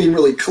thought I was being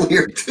really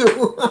clear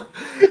too.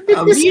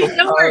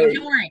 Don't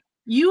worry.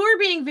 You were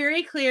being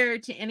very clear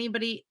to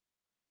anybody,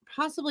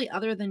 possibly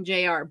other than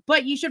JR.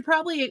 But you should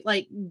probably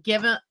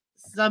give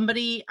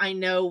somebody. I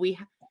know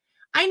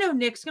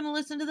Nick's going to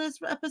listen to this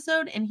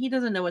episode, and he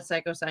doesn't know what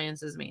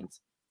psychosciences means.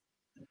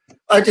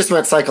 I just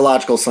meant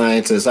psychological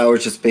sciences. I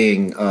was just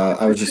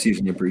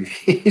using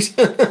abbreviations.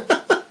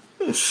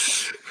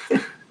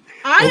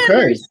 I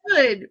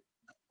understood.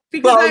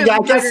 Well,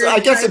 I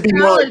guess it'd be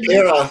more like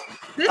era.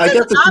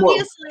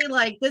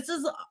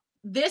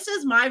 This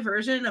is my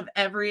version of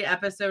every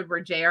episode where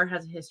JR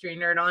has a history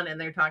nerd on and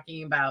they're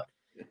talking about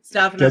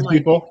stuff, and I'm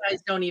like, you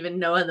guys don't even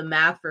know the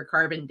math for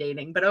carbon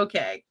dating, but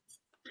okay.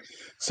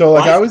 So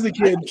I was the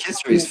kid.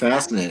 History is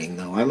fascinating,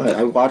 though.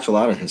 I watch a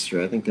lot of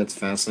history. I think that's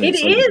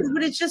fascinating. It is,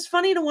 but it's just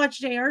funny to watch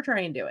JR try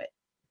and do it.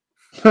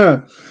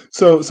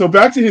 So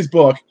back to his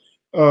book.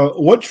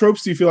 What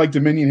tropes do you feel like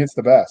Dominion hits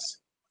the best?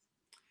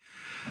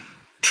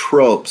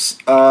 Tropes.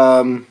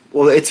 Well,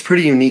 it's a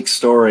pretty unique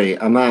story.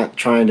 I'm not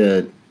trying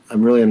to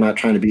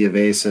be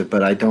evasive,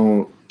 but I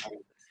didn't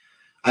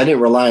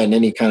rely on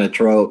any kind of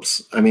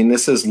tropes. I mean,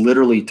 this is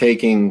literally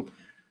taking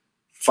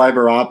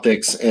fiber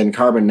optics and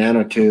carbon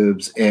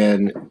nanotubes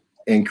and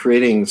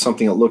creating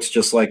something that looks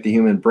just like the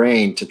human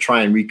brain to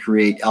try and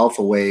recreate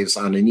alpha waves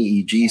on an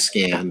EEG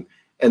scan,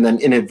 and then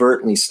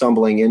inadvertently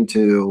stumbling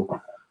into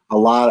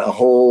a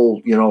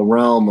whole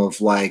realm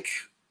of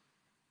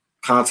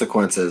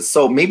consequences.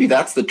 So maybe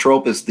that's the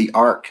trope, is the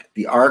arc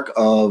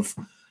of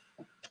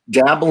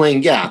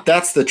dabbling. Yeah,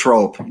 that's the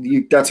trope.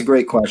 That's a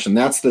great question.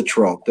 That's the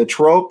trope. The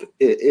trope,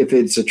 if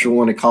it's a true,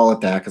 want to call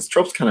it that, because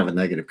trope's kind of a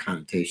negative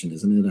connotation,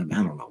 isn't it?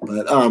 I don't know,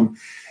 but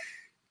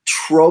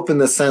trope in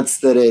the sense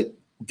that it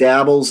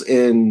dabbles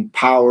in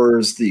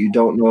powers that you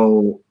don't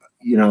know,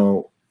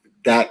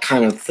 that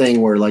kind of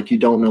thing where you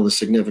don't know the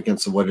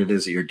significance of what it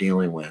is that you're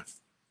dealing with.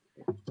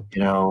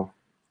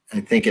 I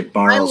think it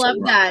borrows. I love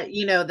that,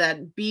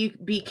 that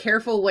be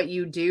careful what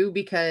you do,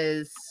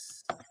 because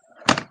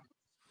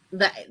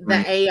the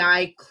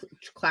AI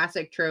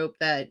classic trope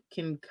that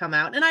can come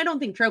out, and I don't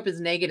think trope is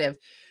negative.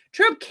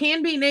 Trope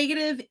can be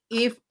negative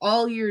if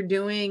all you're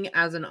doing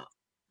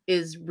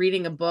is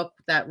reading a book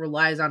that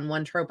relies on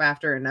one trope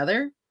after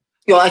another.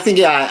 Well, I think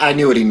I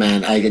knew what he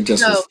meant.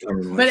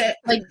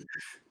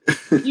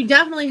 You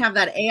definitely have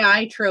that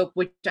AI trope,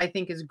 which I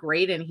think is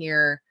great in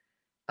here,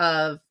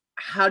 of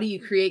how do you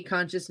create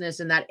consciousness,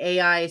 and that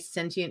AI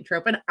sentient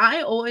trope. And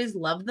I always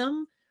love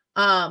them.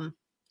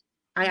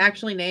 I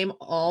actually name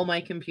all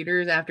my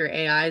computers after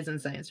AIs in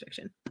science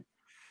fiction.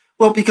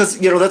 Well, because,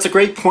 that's a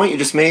great point you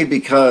just made,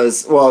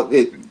 because, well,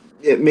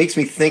 it makes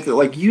me think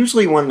that,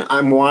 usually when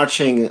I'm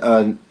watching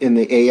in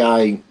the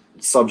AI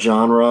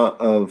subgenre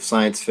of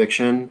science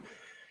fiction,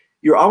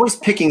 you're always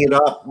picking it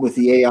up with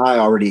the AI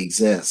already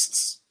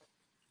exists.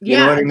 You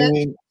know what I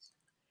mean?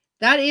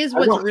 That is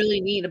what's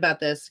really neat about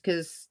this,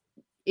 because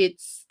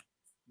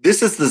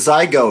this is the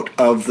zygote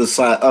of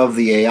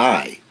the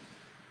AI.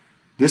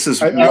 This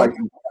is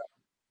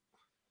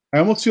I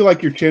almost feel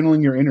like you're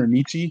channeling your inner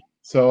Nietzsche.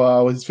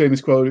 So with his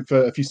famous quote,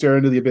 if you stare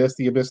into the abyss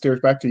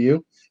stares back to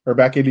you, or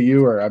back into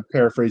you, or I'm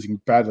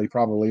paraphrasing badly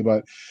probably,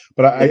 but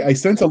I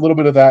sense a little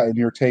bit of that in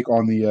your take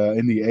on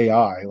in the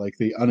AI, like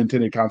the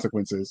unintended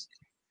consequences.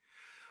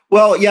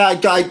 Well, yeah,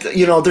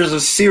 there's a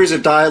series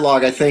of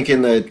dialogue, I think,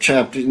 in the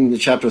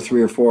chapter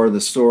 3 or 4 of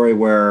the story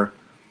where,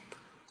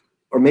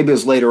 or maybe it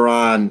was later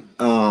on.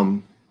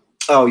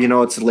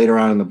 It's later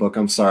on in the book.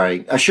 I'm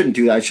sorry. I shouldn't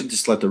do that. I should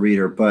just let the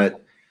reader.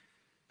 But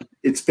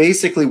it's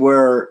basically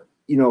where,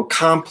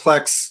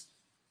 complex,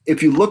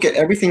 if you look at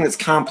everything that's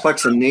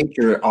complex in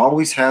nature, it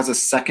always has a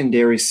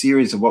secondary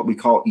series of what we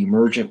call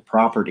emergent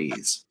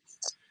properties.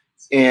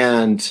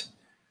 And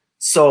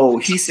so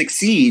he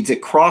succeeds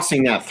at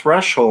crossing that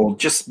threshold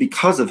just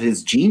because of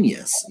his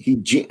genius.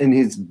 And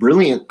his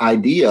brilliant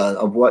idea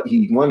of what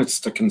he wants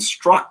to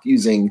construct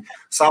using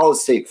solid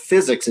state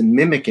physics and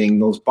mimicking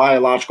those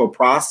biological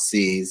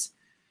processes.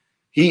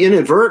 He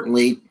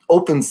inadvertently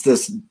opens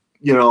this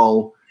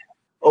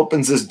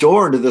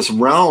door into this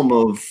realm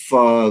of,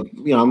 I'm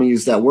going to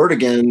use that word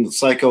again,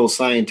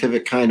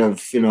 psychoscientific kind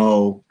of,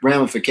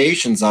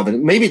 ramifications of it.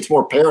 Maybe it's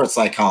more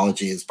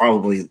parapsychology is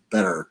probably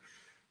better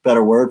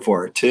word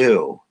for it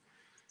too,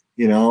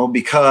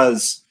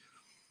 because,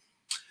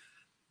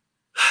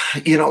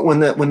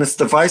 when this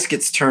device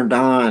gets turned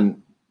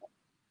on,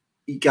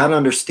 you got to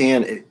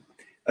understand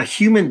a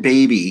human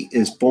baby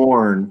is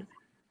born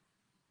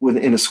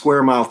in a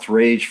square-mouthed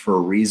rage for a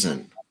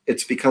reason.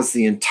 It's because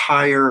the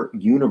entire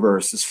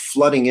universe is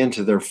flooding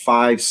into their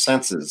 5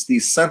 senses.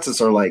 These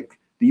senses are like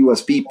the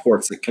USB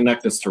ports that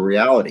connect us to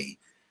reality.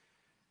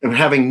 And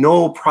having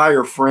no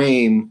prior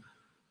frame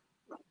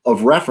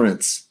of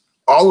reference,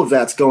 all of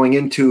that's going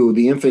into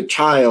the infant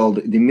child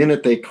the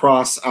minute they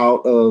cross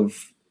out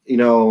of,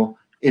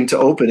 into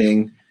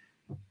opening.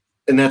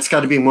 And that's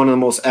got to be one of the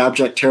most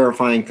abject,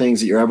 terrifying things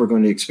that you're ever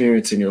going to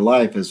experience in your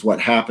life, is what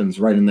happens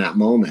right in that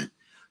moment.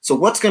 So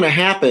what's going to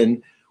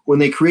happen when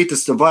they create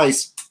this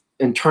device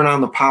and turn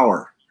on the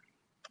power?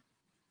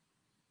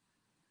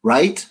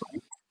 Right?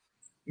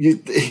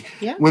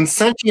 Yeah. When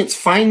sentience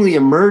finally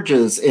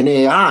emerges in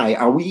AI,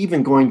 are we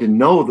even going to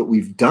know that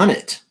we've done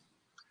it?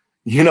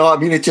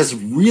 It just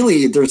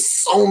really, there's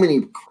so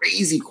many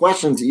crazy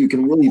questions that you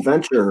can really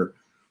venture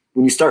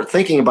when you start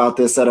thinking about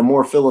this at a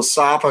more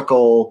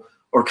philosophical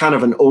or kind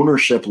of an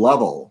ownership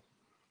level,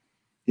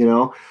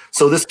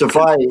 So this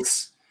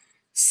device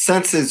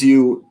senses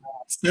you,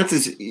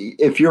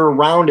 if you're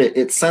around it,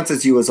 it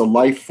senses you as a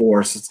life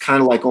force. It's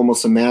kind of like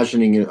almost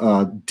imagining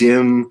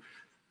dim,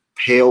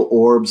 pale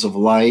orbs of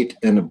light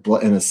in a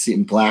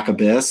black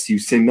abyss. You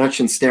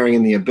mentioned staring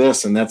in the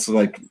abyss, and that's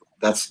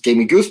gave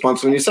me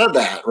goosebumps when you said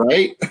that,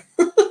 right?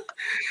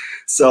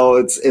 So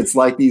it's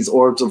like these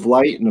orbs of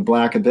light in a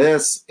black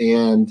abyss,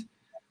 and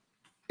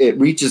it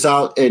reaches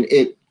out and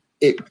it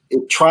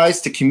tries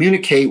to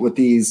communicate with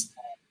these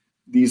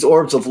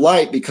orbs of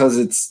light, because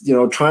it's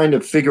trying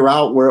to figure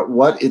out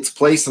what its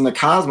place in the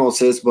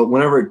cosmos is. But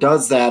whenever it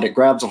does that, it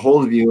grabs a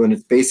hold of you, and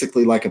it's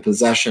basically like a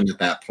possession at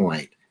that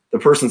point. The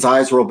person's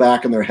eyes roll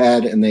back in their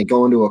head, and they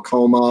go into a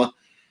coma,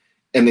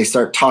 and they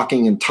start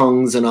talking in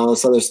tongues and all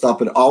this other stuff.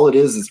 But all it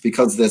is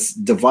because this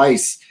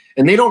device,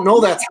 and they don't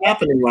know that's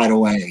happening right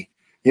away.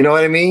 You know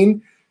what I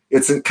mean?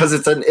 It's because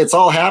it's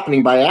all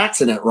happening by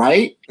accident,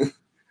 right?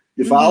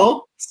 You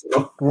follow?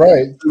 So,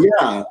 Right.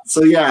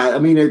 So yeah.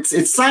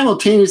 It's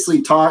simultaneously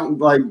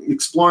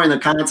exploring the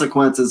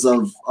consequences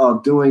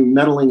of doing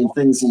meddling in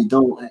things that you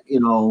don't,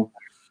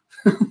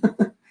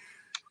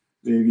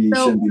 maybe you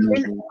shouldn't be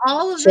meddling.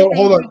 All of the So, things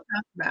hold on. we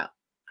talked about.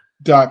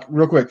 Doc,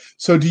 real quick.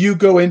 So do you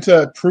go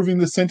into proving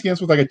the sentience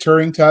with like a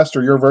Turing test,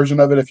 or your version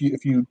of it, if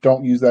you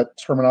don't use that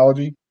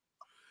terminology?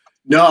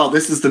 No,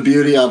 this is the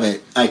beauty of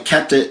it. I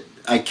kept it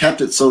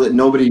so that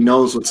nobody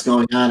knows what's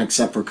going on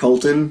except for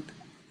Colton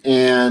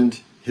and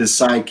his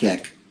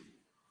sidekick.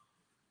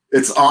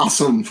 It's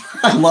awesome.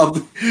 I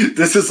love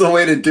this. Is the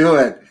way to do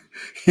it.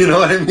 You know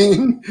what I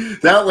mean?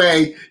 That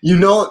way,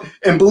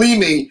 and believe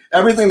me,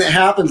 everything that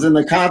happens in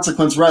the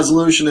consequence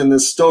resolution in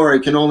this story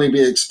can only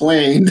be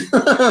explained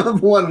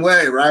one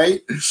way, right?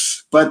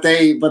 But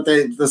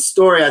the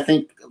story, I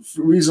think,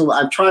 reason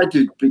I've tried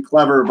to be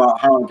clever about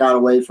how I got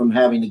away from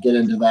having to get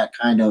into that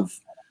kind of,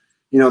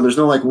 there's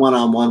no like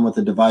one-on-one with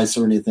the device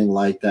or anything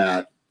like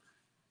that.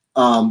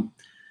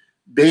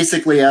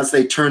 Basically, as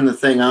they turn the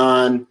thing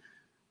on,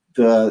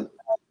 the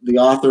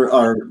author's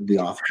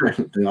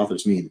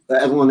me.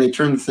 When they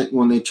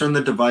turn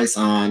the device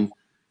on,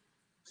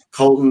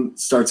 Colton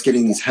starts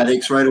getting these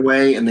headaches right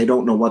away, and they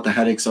don't know what the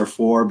headaches are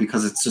for,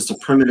 because it's just a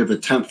primitive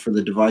attempt for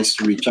the device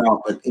to reach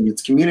out. And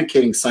it's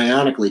communicating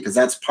psionically, because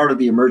that's part of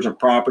the emergent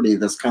property of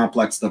this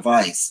complex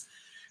device,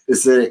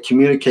 is that it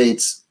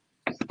communicates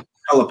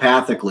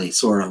telepathically,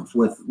 sort of,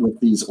 with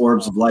these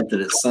orbs of light that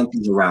it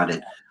senses around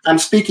it. I'm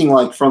speaking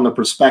like from the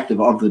perspective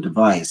of the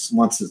device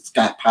once it's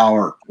got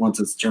power, once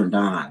it's turned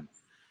on.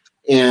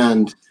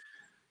 And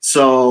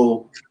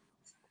so,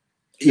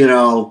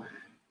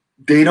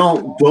 they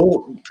don't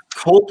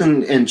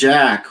Colton and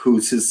Jack,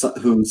 who's his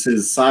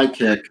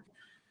sidekick,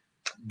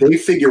 they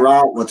figure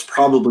out what's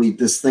probably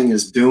this thing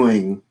is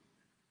doing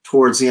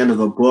towards the end of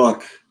the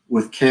book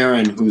with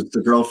Karen, who's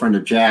the girlfriend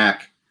of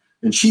Jack.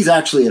 And she's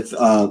actually a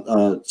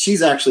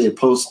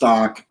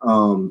postdoc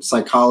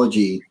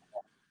psychology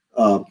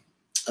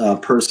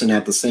person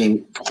at the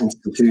same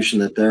institution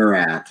that they're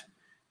at.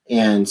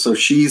 And so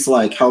she's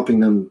like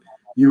helping them.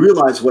 You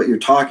realize what you're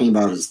talking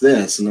about is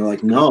this, and they're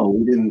like, no,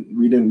 we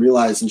didn't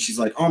realize. And she's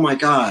like, oh my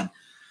god.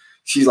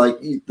 She's like,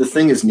 the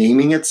thing is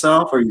naming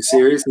itself. Are you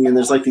serious? I mean,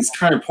 there's like these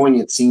kind of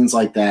poignant scenes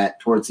like that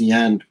towards the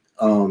end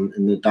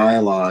in the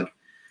dialogue.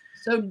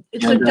 So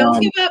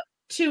don't give up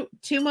too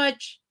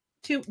much.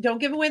 Don't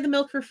give away the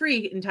milk for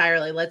free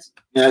entirely.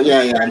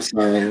 Yeah. I'm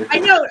sorry. I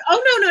know.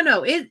 Oh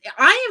no.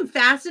 I am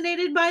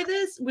fascinated by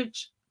this,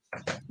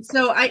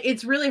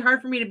 it's really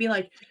hard for me to be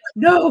like,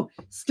 no,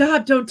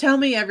 stop, don't tell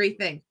me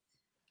everything,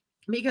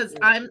 because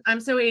I'm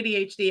so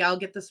ADHD. I'll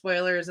get the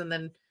spoilers and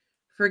then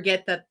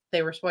forget that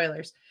they were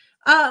spoilers.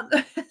 So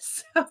it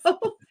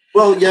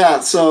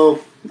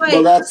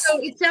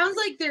sounds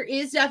like there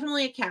is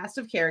definitely a cast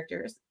of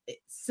characters.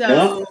 So.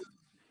 Yeah.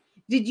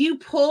 Did you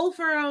pull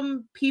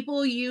from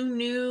people you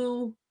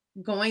knew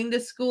going to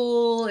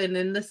school and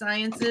in the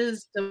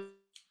sciences to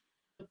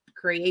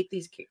create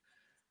these characters?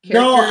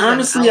 No,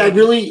 honestly, I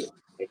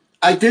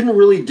didn't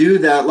really do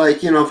that.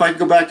 Like, if I could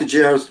go back to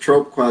JR's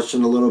trope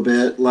question a little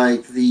bit,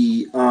 like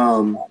the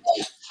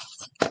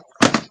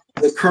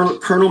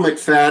Colonel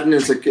McFadden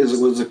is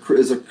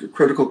a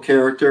critical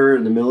character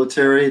in the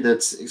military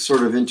that's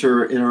sort of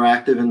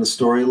interactive in the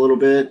story a little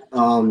bit.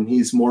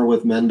 He's more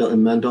with Mendel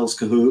and Mendel's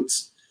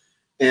cahoots,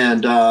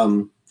 and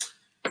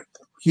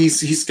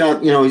he's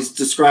got, you know, he's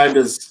described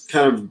as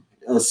kind of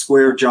a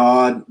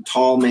square-jawed,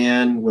 tall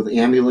man with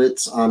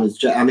amulets on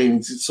his. I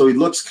mean, so he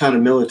looks kind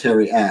of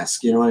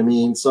military-esque. You know what I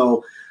mean?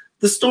 So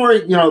the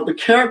story, you know, the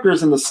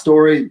characters in the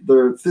story,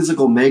 the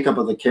physical makeup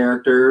of the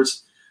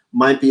characters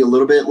might be a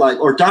little bit like,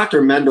 or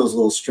Dr. Mendel's a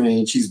little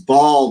strange. He's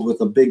bald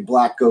with a big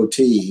black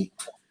goatee,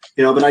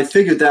 you know, but I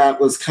figured that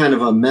was kind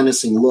of a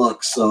menacing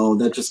look. So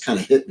that just kind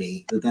of hit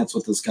me that that's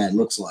what this guy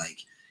looks like.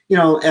 You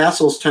know,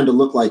 assholes tend to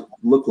look like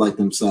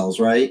themselves,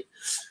 right?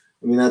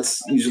 I mean,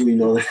 that's usually, you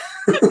know,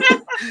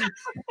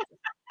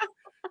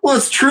 well,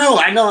 it's true.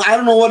 I know. I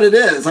don't know what it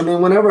is. I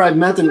mean, whenever I've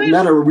met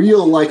a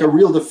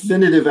real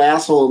definitive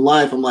asshole in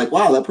life, I'm like,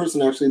 wow, that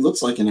person actually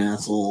looks like an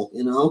asshole,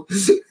 you know?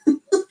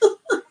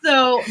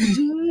 So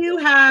do you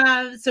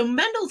have, so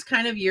Mendel's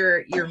kind of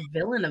your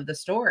villain of the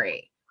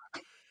story.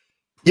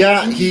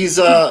 Yeah, he's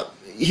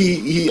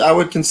he I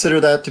would consider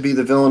that to be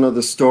the villain of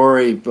the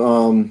story.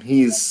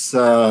 He's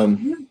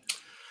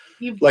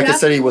like I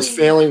said, he was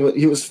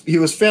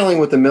failing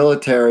with the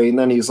military, and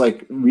then he's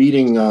like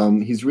reading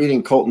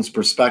Colton's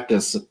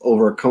prospectus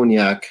over a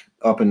cognac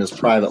up in his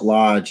private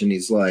lodge, and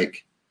he's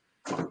like,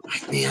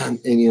 man,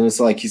 and you know, it's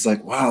like he's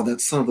like, wow,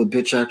 that son of a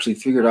bitch actually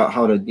figured out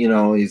how to, you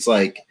know, he's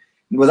like,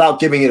 without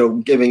giving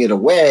it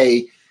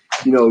away,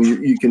 you know,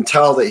 you can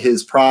tell that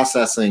his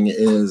processing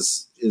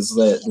is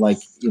that, like,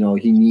 you know,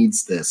 he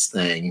needs this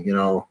thing, you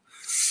know,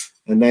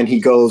 and then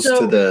he goes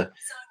to the.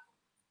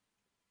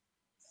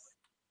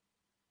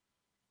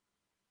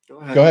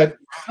 Go ahead.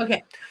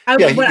 Okay.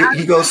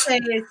 He goes.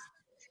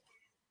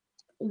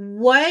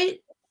 What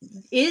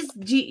is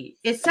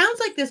it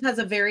sounds like this has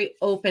a very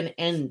open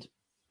end,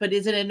 but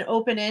is it an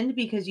open end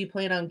because you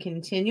plan on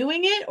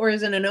continuing it, or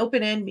is it an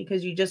open end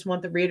because you just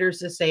want the readers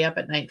to stay up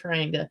at night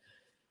trying to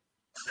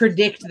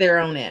predict their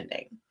own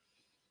ending?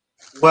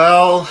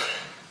 Well,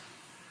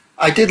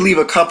 I did leave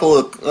a couple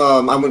of,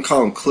 I wouldn't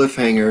call them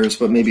cliffhangers,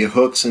 but maybe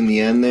hooks in the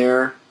end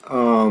there.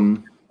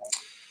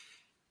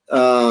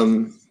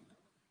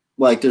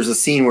 Like there's a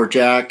scene where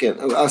Jack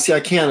and see, I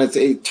can't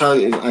tell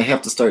you. I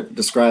have to start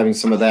describing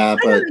some of that.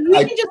 But you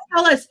can just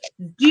tell us: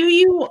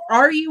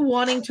 are you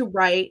wanting to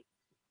write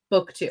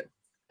book 2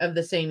 of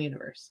the same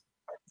universe?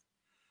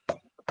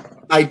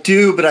 I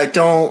do, but I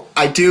don't.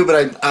 I do,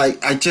 but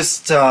I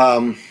just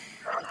don't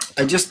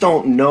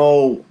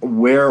know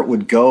where it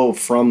would go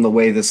from the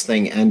way this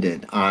thing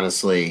ended.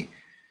 Honestly,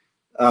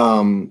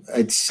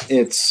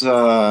 it's.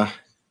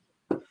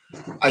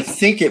 I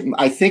think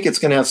it's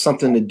going to have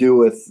something to do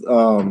with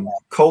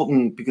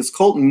Colton, because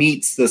Colton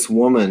meets this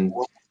woman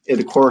over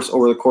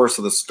the course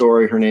of the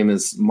story. Her name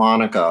is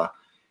Monica,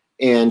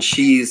 and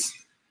she's,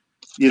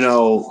 you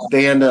know,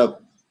 they end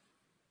up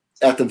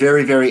at the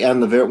very, very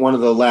end, one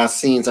of the last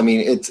scenes. I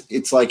mean,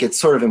 it's like it's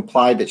sort of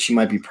implied that she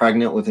might be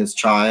pregnant with his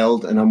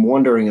child, and I'm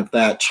wondering if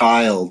that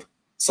child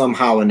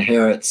somehow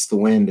inherits the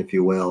wind, if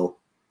you will,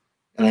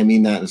 and I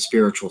mean that in a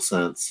spiritual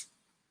sense.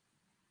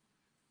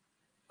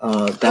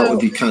 That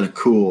would be kind of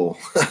cool.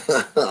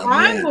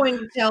 I'm going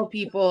to tell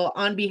people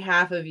on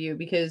behalf of you,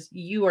 because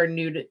you are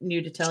new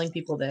to telling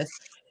people this.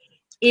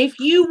 If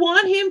you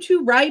want him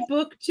to write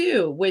book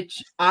 2,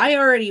 which I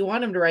already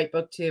want him to write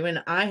book 2,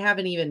 and I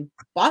haven't even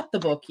bought the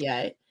book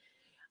yet,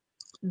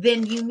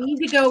 then you need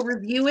to go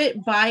review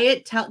it, buy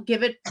it,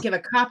 give a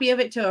copy of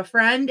it to a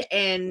friend,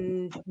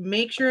 and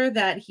make sure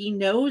that he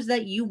knows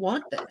that you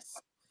want this,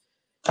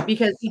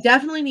 because he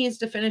definitely needs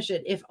to finish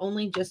it, if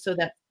only just so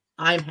that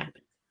I'm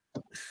happy.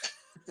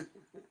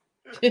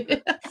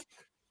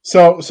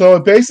 So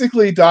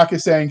basically Doc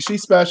is saying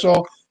she's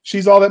special,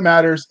 she's all that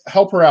matters,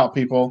 help her out,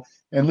 people,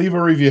 and leave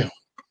a review.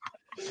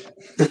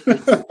 You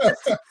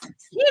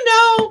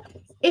know,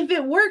 if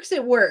it works,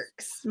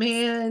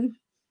 man.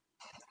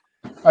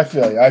 I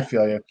feel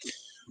you.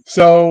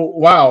 So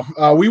wow,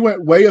 we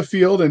went way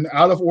afield and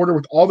out of order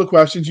with all the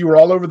questions. You were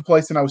all over the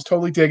place and I was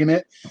totally digging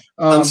it.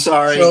 I'm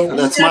sorry.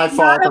 That's my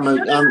fault.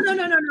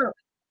 No.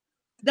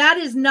 That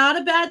is not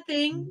a bad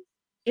thing.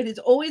 It is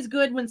always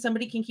good when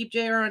somebody can keep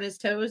JR on his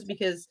toes,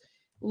 because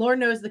Lord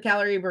knows the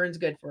calorie burn's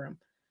good for him.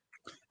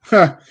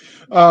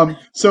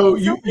 So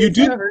you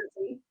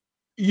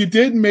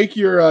did make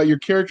your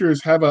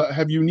characters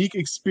have unique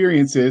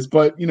experiences,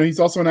 but you know he's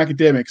also an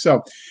academic.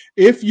 So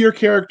if your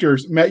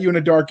characters met you in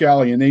a dark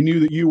alley and they knew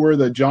that you were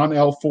the John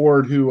L.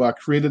 Ford who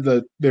created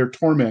their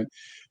torment,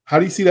 how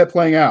do you see that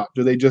playing out?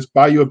 Do they just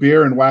buy you a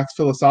beer and wax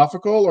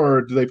philosophical,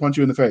 or do they punch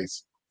you in the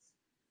face?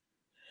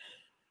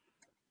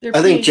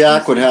 I think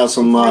Jack would have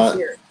some.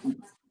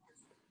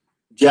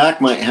 Jack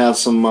might have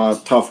some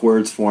tough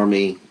words for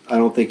me. I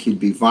don't think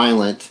he'd be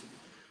violent,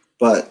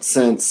 but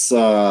since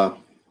just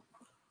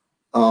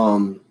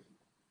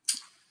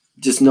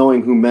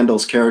knowing who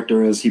Mendel's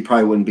character is, he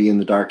probably wouldn't be in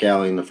the dark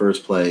alley in the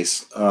first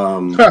place.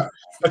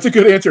 That's a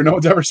good answer. No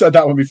one's ever said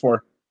that one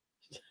before.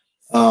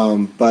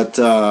 But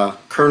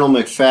Colonel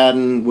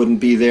McFadden wouldn't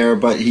be there,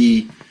 but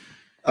he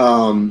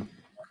The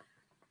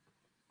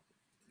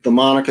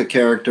Monica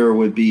character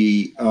would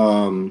be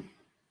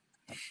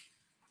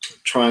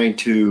trying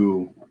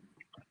to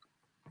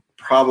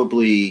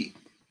probably,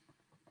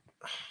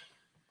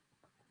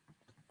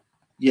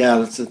 yeah,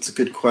 that's a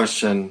good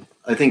question.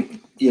 I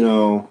think, you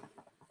know,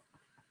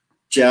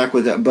 Jack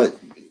would, but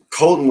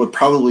Colton would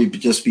probably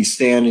just be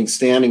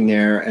standing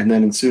there, and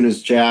then as soon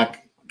as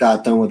Jack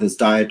got done with his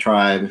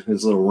diatribe,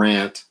 his little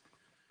rant,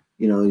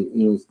 you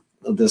know,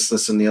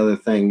 this, and the other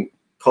thing,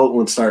 Colton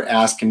would start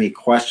asking me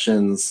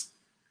questions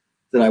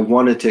that I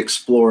wanted to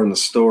explore in the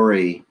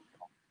story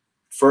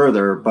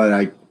further, but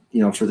I,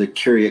 you know, for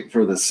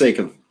the sake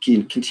of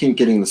continue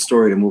getting the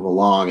story to move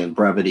along and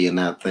brevity and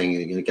that thing,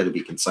 you got to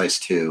be concise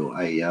too.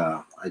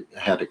 I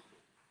had to,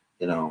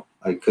 you know,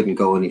 I couldn't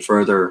go any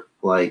further.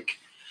 Like,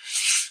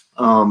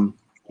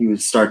 he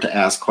would start to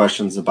ask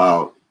questions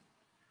about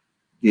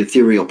the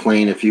ethereal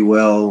plane, if you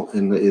will,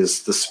 and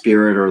is the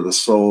spirit or the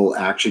soul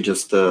actually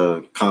just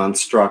a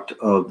construct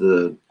of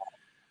the,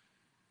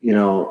 you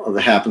know, of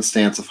the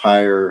happenstance of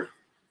higher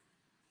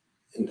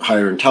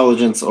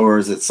intelligence, or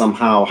is it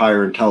somehow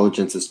higher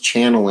intelligence is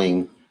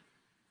channeling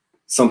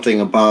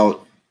something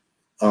about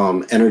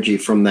energy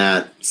from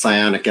that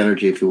psionic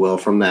energy, if you will,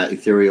 from that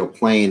ethereal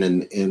plane,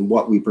 and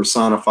what we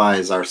personify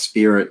as our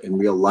spirit in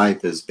real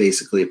life is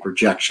basically a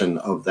projection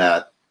of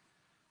that.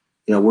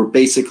 You know,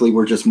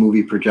 we're just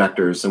movie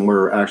projectors, and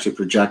we're actually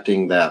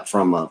projecting that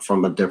from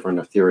a different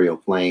ethereal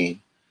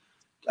plane.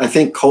 I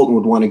think Colton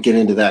would want to get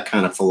into that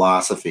kind of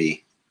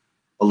philosophy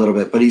a little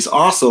bit, but he's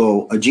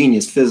also a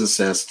genius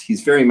physicist.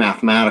 He's very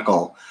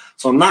mathematical.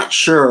 So I'm not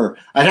sure.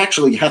 I'd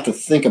actually have to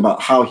think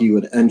about how he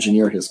would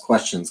engineer his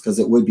questions, because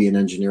it would be an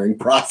engineering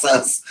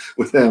process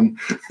with him.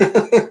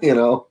 You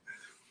know?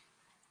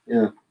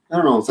 Yeah. I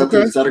don't know. Is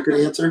that a good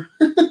answer?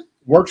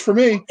 Works for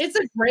me. It's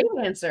a great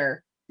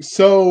answer.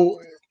 So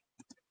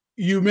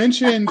you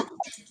mentioned,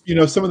 you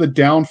know, some of the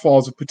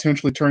downfalls of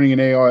potentially turning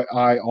an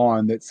AI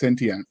on that's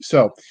sentient.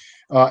 So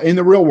in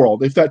the real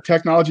world, if that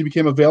technology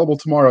became available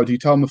tomorrow, do you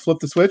tell them to flip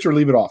the switch or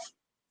leave it off?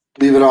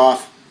 Leave it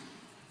off.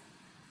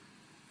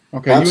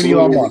 Okay, absolutely. You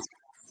and Elon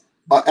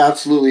Musk.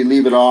 Absolutely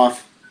leave it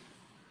off.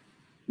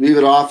 Leave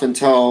it off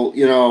until,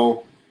 you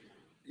know,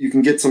 you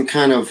can get some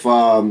kind of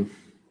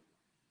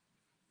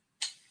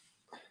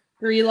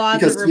 3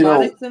 laws of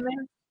robotics in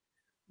there?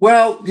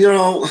 Well, you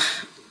know,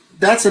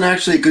 that's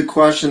actually a good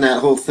question,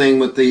 that whole thing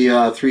with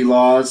the 3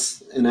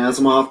 laws in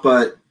Asimov.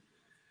 But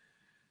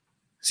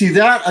see,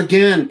 that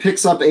again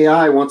picks up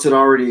AI once it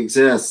already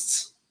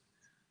exists.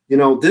 You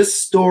know,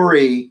 this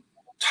story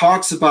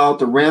talks about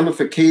the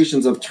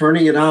ramifications of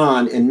turning it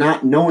on and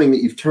not knowing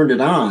that you've turned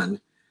it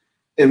on.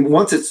 And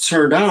once it's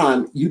turned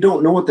on, you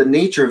don't know what the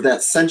nature of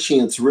that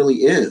sentience really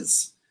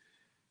is.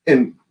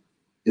 And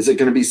is it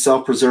going to be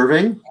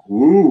self-preserving?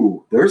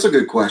 Ooh, there's a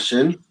good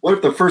question. What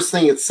if the first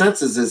thing it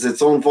senses is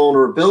its own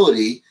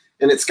vulnerability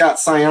and it's got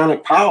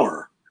psionic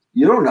power?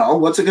 You don't know.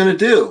 What's it going to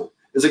do?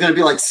 Is it going to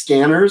be like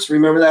Scanners?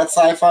 Remember that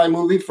sci-fi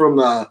movie from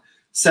the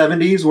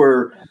 70s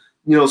where,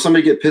 you know,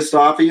 somebody get pissed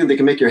off at you and they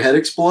can make your head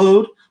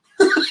explode?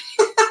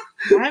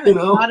 I haven't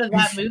thought of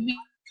that movie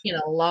in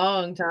a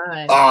long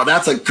time. Oh,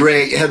 that's a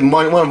great,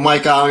 one of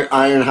Michael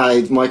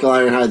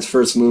Ironhide's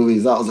first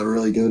movies. That was a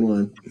really good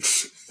one.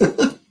 I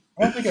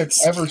don't think I've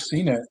ever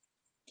seen it.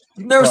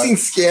 You've never seen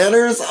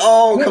Scanners?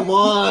 Oh, yeah, come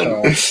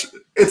on.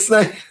 It's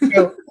like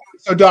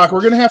so Doc,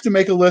 we're gonna have to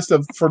make a list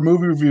for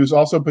movie reviews,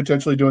 also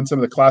potentially doing some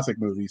of the classic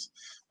movies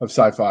of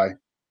sci-fi.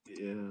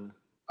 Yeah.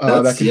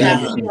 That could be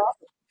interesting.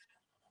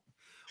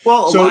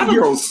 Well,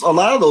 a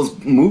lot of those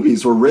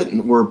movies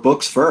were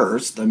books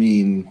first. I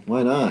mean,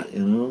 why not?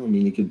 You know, I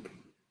mean, you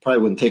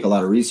probably wouldn't take a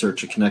lot of research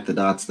to connect the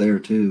dots there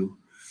too.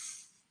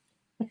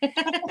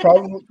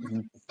 Probably,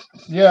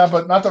 yeah,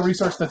 but not the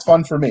research that's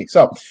fun for me.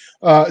 So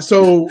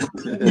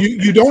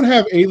you don't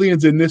have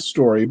aliens in this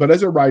story, but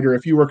as a writer,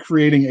 if you were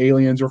creating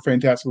aliens or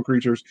fantastical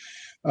creatures,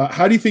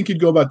 how do you think you'd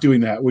go about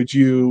doing that? Would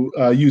you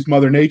use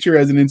Mother Nature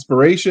as an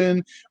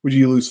inspiration? Would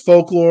you use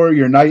folklore,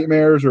 your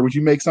nightmares, or would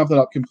you make something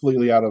up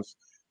completely out of,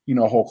 you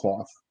know, whole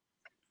cloth?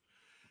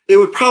 It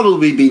would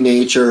probably be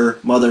nature,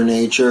 Mother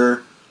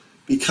Nature,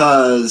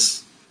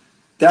 because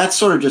that's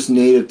sort of just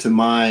native to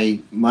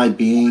my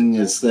being.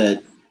 Is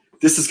that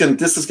this is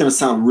gonna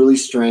sound really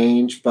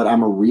strange, but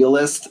I'm a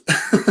realist.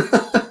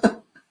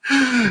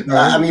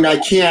 I mean,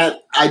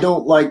 I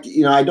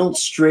don't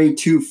stray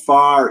too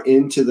far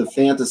into the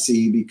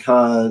fantasy,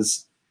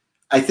 because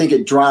I think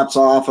it drops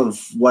off of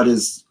what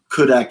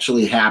could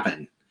actually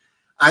happen.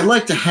 I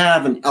like to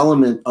have an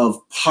element of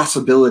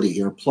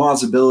possibility or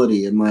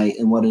plausibility in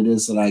what it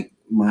is that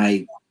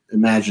my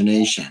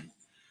imagination,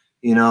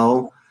 you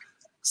know,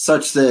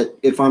 such that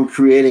if I'm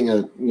creating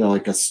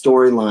like a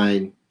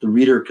storyline, the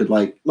reader could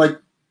like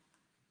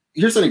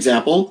here's an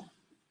example,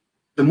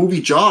 the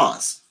movie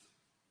Jaws,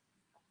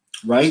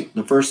 right?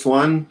 The first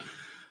one,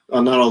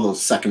 not all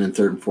those second and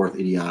third and fourth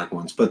idiotic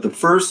ones, but the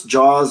first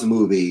Jaws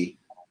movie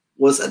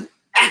was an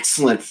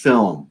excellent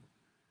film,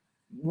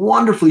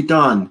 wonderfully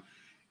done.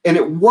 And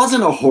it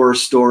wasn't a horror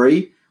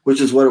story,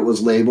 which is what it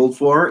was labeled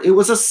for. It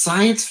was a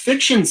science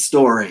fiction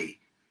story.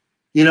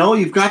 You know,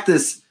 you've got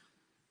this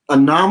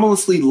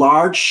anomalously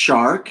large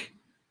shark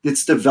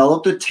that's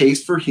developed a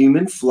taste for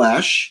human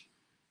flesh,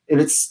 and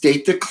it's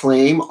staked a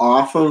claim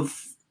off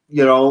of,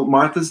 you know,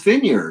 Martha's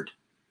Vineyard.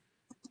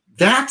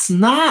 That's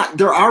not,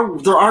 there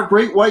are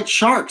great white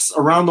sharks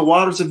around the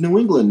waters of New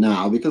England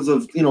now because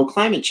of, you know,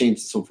 climate change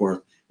and so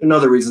forth. And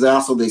other reasons.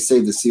 Also, they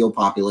saved the seal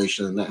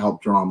population and that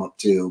helped draw them up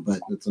too, but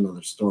that's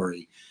another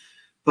story.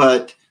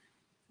 But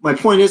my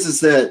point is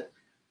that,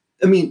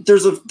 I mean,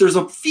 there's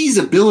a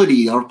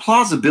feasibility or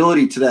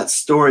plausibility to that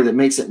story that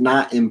makes it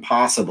not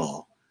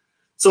impossible.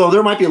 So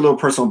there might be a little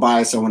personal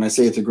bias when I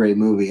say it's a great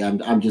movie.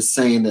 I'm just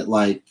saying that,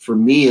 like, for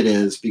me it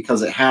is,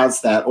 because it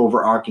has that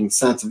overarching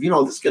sense of, you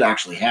know, this could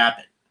actually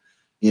happen.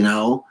 You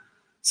know,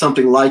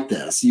 something like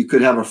this. You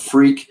could have a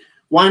freak.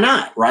 Why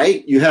not,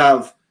 right? You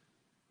have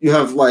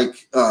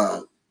like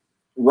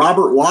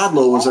Robert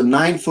Wadlow was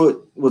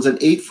an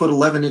 8 foot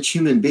 11 inch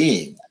human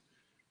being.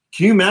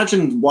 Can you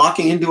imagine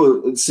walking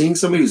into seeing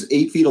somebody who's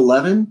 8 feet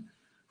 11?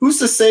 Who's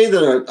to say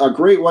that a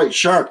great white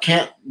shark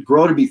can't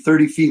grow to be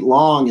 30 feet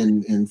long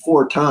and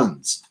 4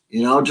 tons?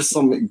 You know, just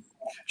some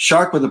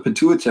shark with a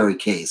pituitary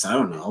case. I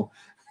don't know.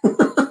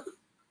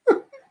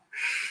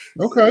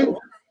 Okay.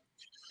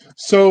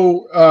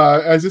 So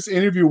as this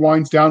interview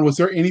winds down, was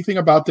there anything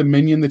about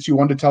Dominion that you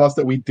wanted to tell us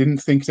that we didn't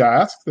think to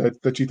ask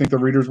that you think the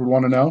readers would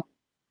want to know?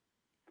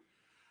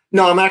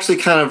 No, I'm actually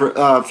kind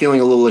of feeling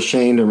a little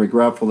ashamed and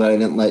regretful that I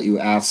didn't let you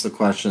ask the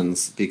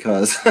questions,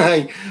 because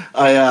I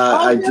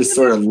just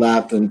sort of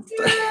laughed and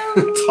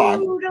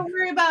talked. Don't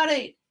worry about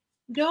it.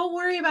 Don't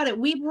worry about it.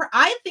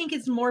 I think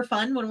it's more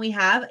fun when we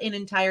have an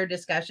entire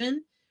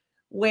discussion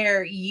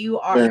where you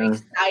are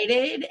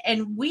excited,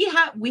 and we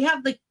have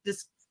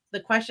the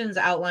questions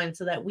outlined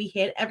so that we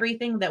hit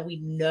everything that we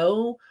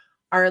know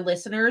our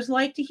listeners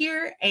like to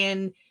hear,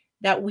 and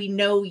that we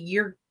know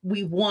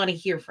we want to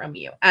hear from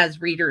you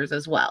as readers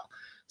as well.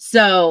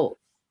 So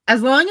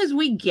as long as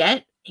we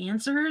get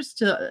answers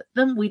to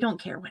them, we don't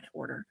care what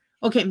order.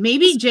 Okay,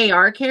 maybe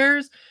JR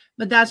cares,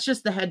 but that's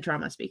just the head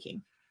drama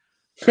speaking.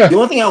 The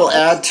only thing I will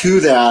add to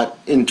that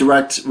in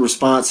direct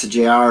response to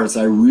JR is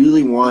I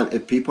really want,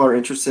 if people are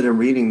interested in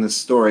reading this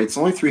story, it's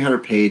only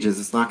 300 pages.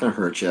 It's not going to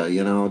hurt you,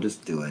 you know,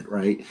 just do it,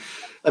 right?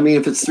 I mean,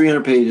 if it's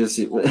 300 pages,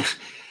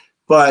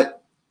 but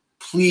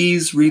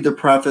please read the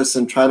preface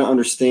and try to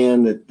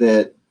understand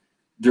that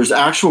there's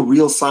actual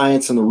real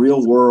science in the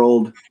real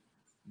world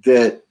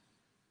that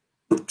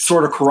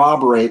sort of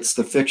corroborates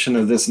the fiction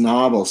of this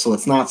novel. So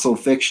it's not so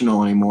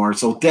fictional anymore.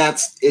 So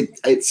that's it.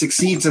 It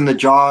succeeds in the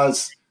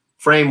Jaws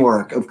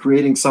framework of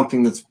creating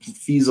something that's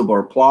feasible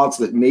or plots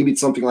that maybe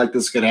something like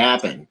this could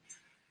happen,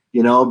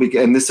 you know,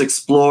 and this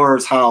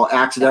explores how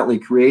accidentally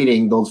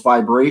creating those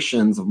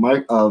vibrations of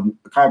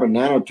carbon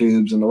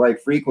nanotubes in the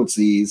right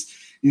frequencies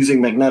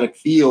using magnetic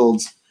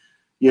fields,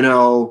 you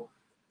know,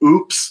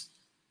 oops,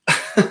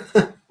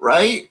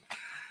 right?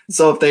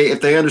 So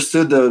if they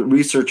understood the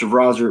research of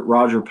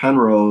Roger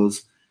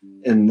Penrose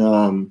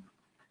and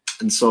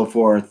so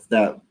forth,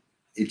 that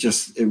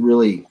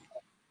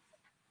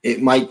it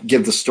might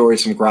give the story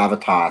some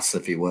gravitas,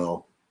 if you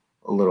will,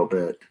 a little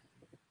bit.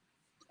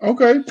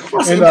 Okay.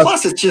 Plus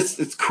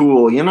it's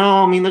cool, you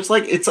know. I mean,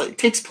 it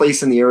takes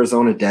place in the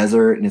Arizona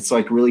desert, and it's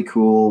like really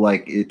cool.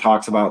 Like, it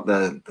talks about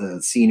the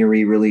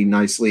scenery really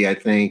nicely. I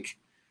think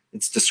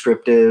it's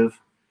descriptive.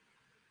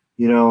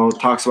 You know, it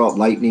talks about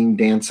lightning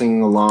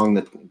dancing along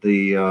the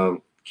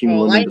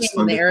cumulonimbus. Lightning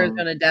in the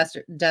Arizona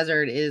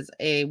desert is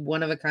a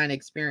one-of-a-kind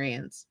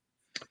experience.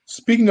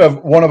 Speaking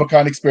of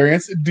one-of-a-kind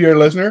experience, dear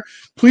listener,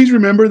 please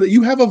remember that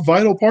you have a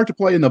vital part to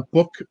play in the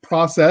book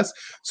process.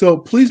 So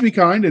please be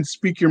kind and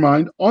speak your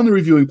mind on the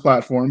reviewing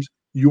platforms.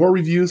 Your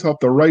reviews help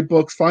the right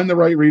books find the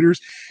right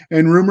readers.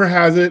 And rumor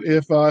has it,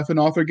 if an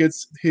author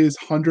gets his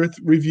 100th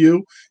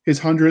review, his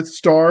 100th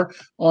star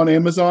on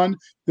Amazon,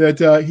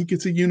 that he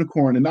gets a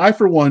unicorn. And I,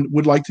 for one,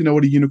 would like to know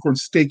what a unicorn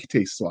steak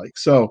tastes like.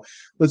 So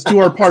let's do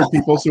our part,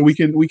 people, so we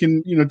can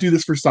do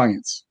this for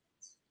science.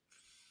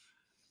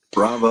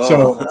 Bravo.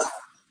 So,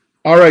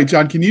 all right,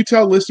 John, can you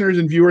tell listeners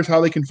and viewers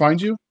how they can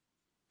find you?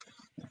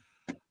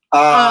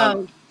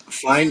 Go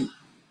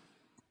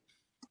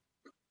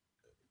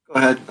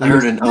ahead. I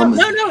heard an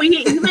No,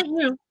 you meant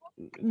you.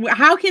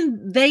 How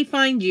can they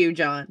find you,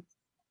 John?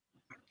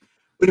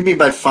 What do you mean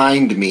by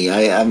find me?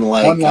 I'm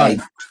like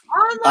online.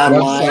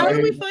 Online. How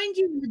do we find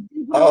you?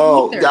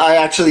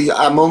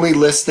 I'm only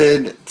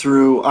listed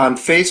through on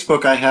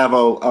Facebook. I have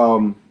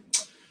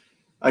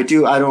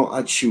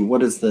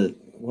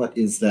what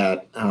is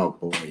that? Oh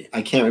boy,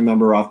 I can't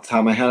remember off the top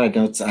of my head.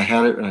 I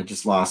had it and I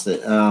just lost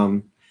it.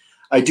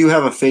 I do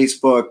have a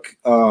Facebook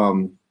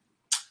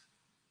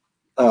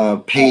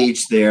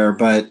page there,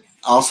 but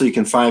also you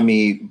can find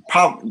me.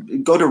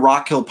 Go to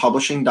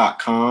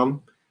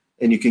rockhillpublishing.com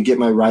and you can get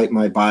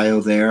my bio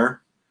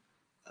there.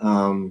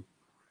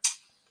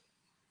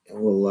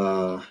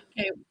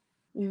 Okay.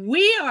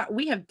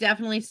 We have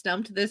definitely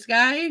stumped this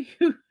guy.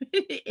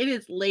 It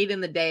is late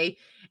in the day,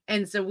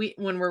 and so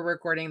when we're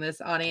recording this,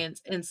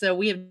 audience, and so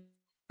we have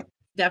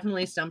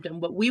definitely stumped him,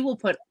 but we will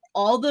put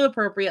all the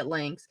appropriate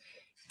links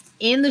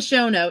in the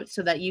show notes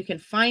so that you can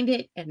find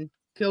it and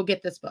go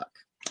get this book.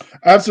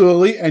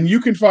 Absolutely. And you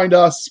can find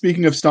us,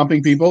 speaking of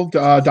stumping people,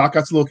 Doc got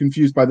a little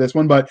confused by this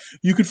one, but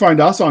you can find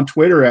us on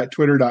Twitter at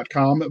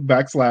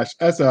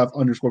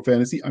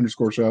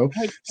twitter.com/SF_fantasy_show.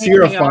 Hey,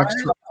 Sierra JR, Fox.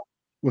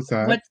 What's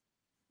that?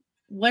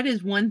 What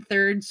is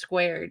 1/3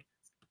 squared?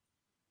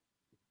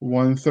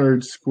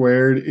 1/3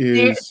 squared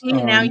is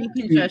now you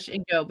can shush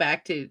and go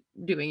back to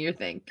doing your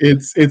thing.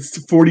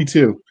 It's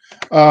 42.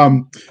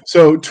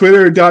 So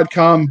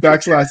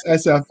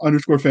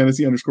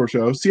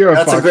twitter.com/SF_fantasy_show.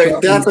 Sierra Fox.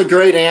 That's a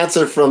great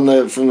answer from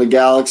the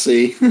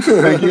galaxy.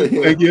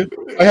 Thank you.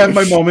 I have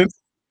my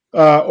moments.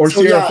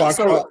 Sierra Fox.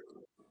 So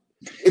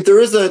there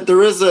is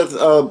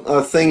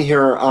a thing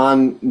here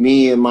on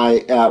me and my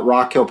at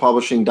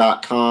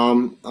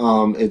rockhillpublishing.com.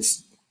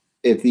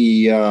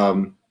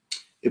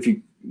 If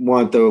you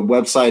want, the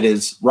website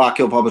is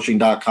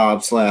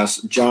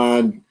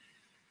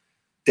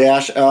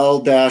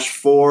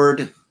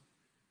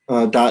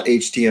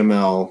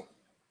rockhillpublishing.com/John-L-Ford.html.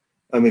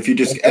 If you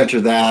just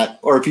enter that,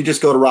 or if you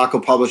just go to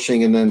Rockhill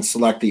Publishing and then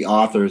select the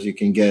authors, you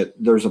can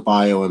there's a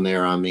bio in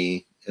there on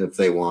me if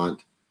they want.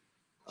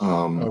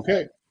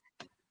 Okay.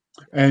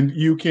 And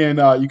you can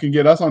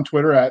get us on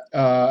Twitter at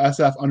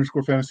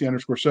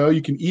SF_fantasy_show.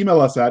 You can email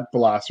us at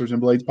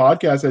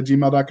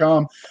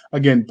blastersandbladespodcast@gmail.com.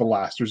 Again,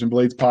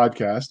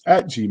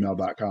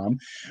 blastersandbladespodcast@gmail.com.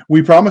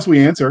 We promise we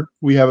answer.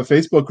 We have a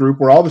Facebook group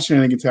where all the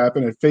shenanigans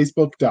happen at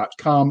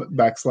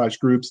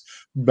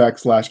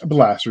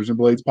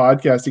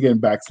facebook.com/groups/blastersandbladespodcast. Again,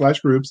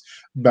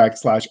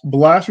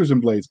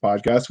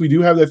 /groups/blastersandbladespodcast. We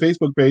do have that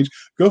Facebook page.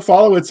 Go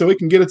follow it so it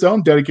can get its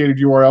own dedicated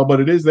URL, but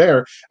it is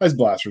there as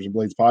Blasters and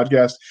Blades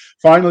Podcast.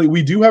 Finally,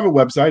 we do have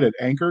a website at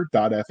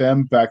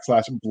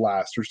anchor.fm/blasters and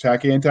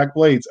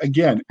blades.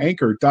 Again,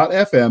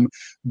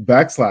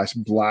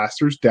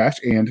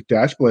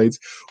 anchor.fm/blasters-and-blades,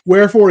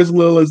 where for as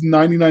little as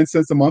 99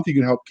 cents a month, you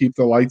can help keep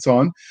the lights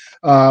on.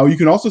 You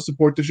can also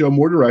support the show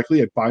more directly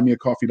at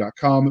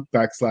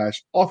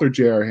buymeacoffee.com/author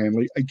J.R.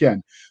 Handley.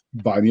 Again,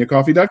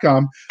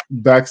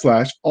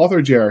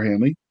 buymeacoffee.com/author J.R.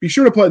 Handley. Be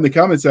sure to put in the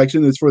comment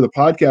section that's for the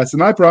podcast,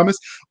 and I promise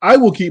I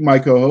will keep my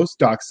co-hosts,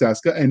 Doc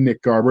Cisca and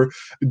Nick Garber,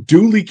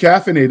 duly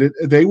caffeinated.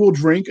 They will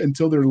drink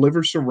until their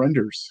liver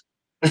surrenders.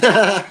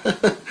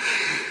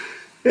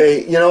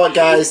 Hey, you know what,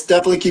 guys?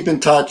 Definitely keep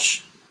in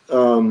touch.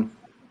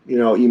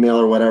 Email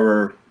or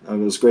whatever. It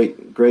was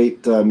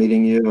great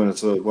meeting you, and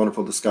it's a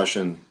wonderful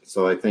discussion.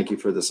 So I thank you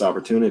for this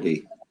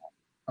opportunity.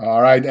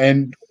 All right,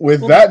 and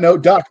with that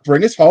note, Doc,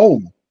 bring us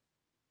home.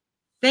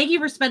 Thank you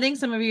for spending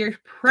some of your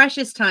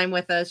precious time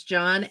with us,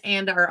 John,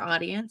 and our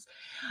audience.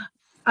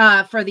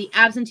 For the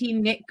absentee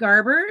Nick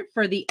Garber,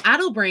 for the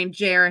addlebrain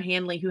J.R.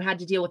 Handley, who had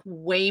to deal with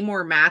way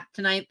more math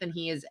tonight than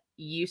he is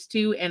used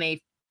to in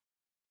a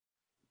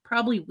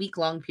probably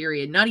week-long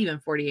period, not even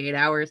 48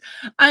 hours.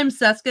 I'm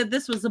Cisca.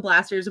 This was the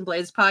Blasters and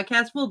Blades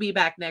podcast. We'll be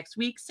back next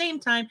week, same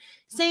time,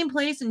 same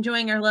place,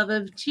 enjoying our love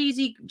of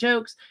cheesy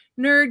jokes,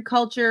 nerd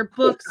culture,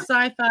 books,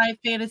 sci-fi,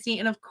 fantasy,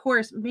 and of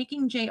course,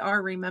 making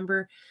JR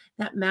remember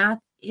that math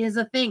is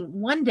a thing.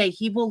 One day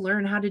he will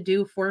learn how to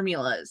do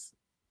formulas.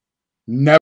 Never.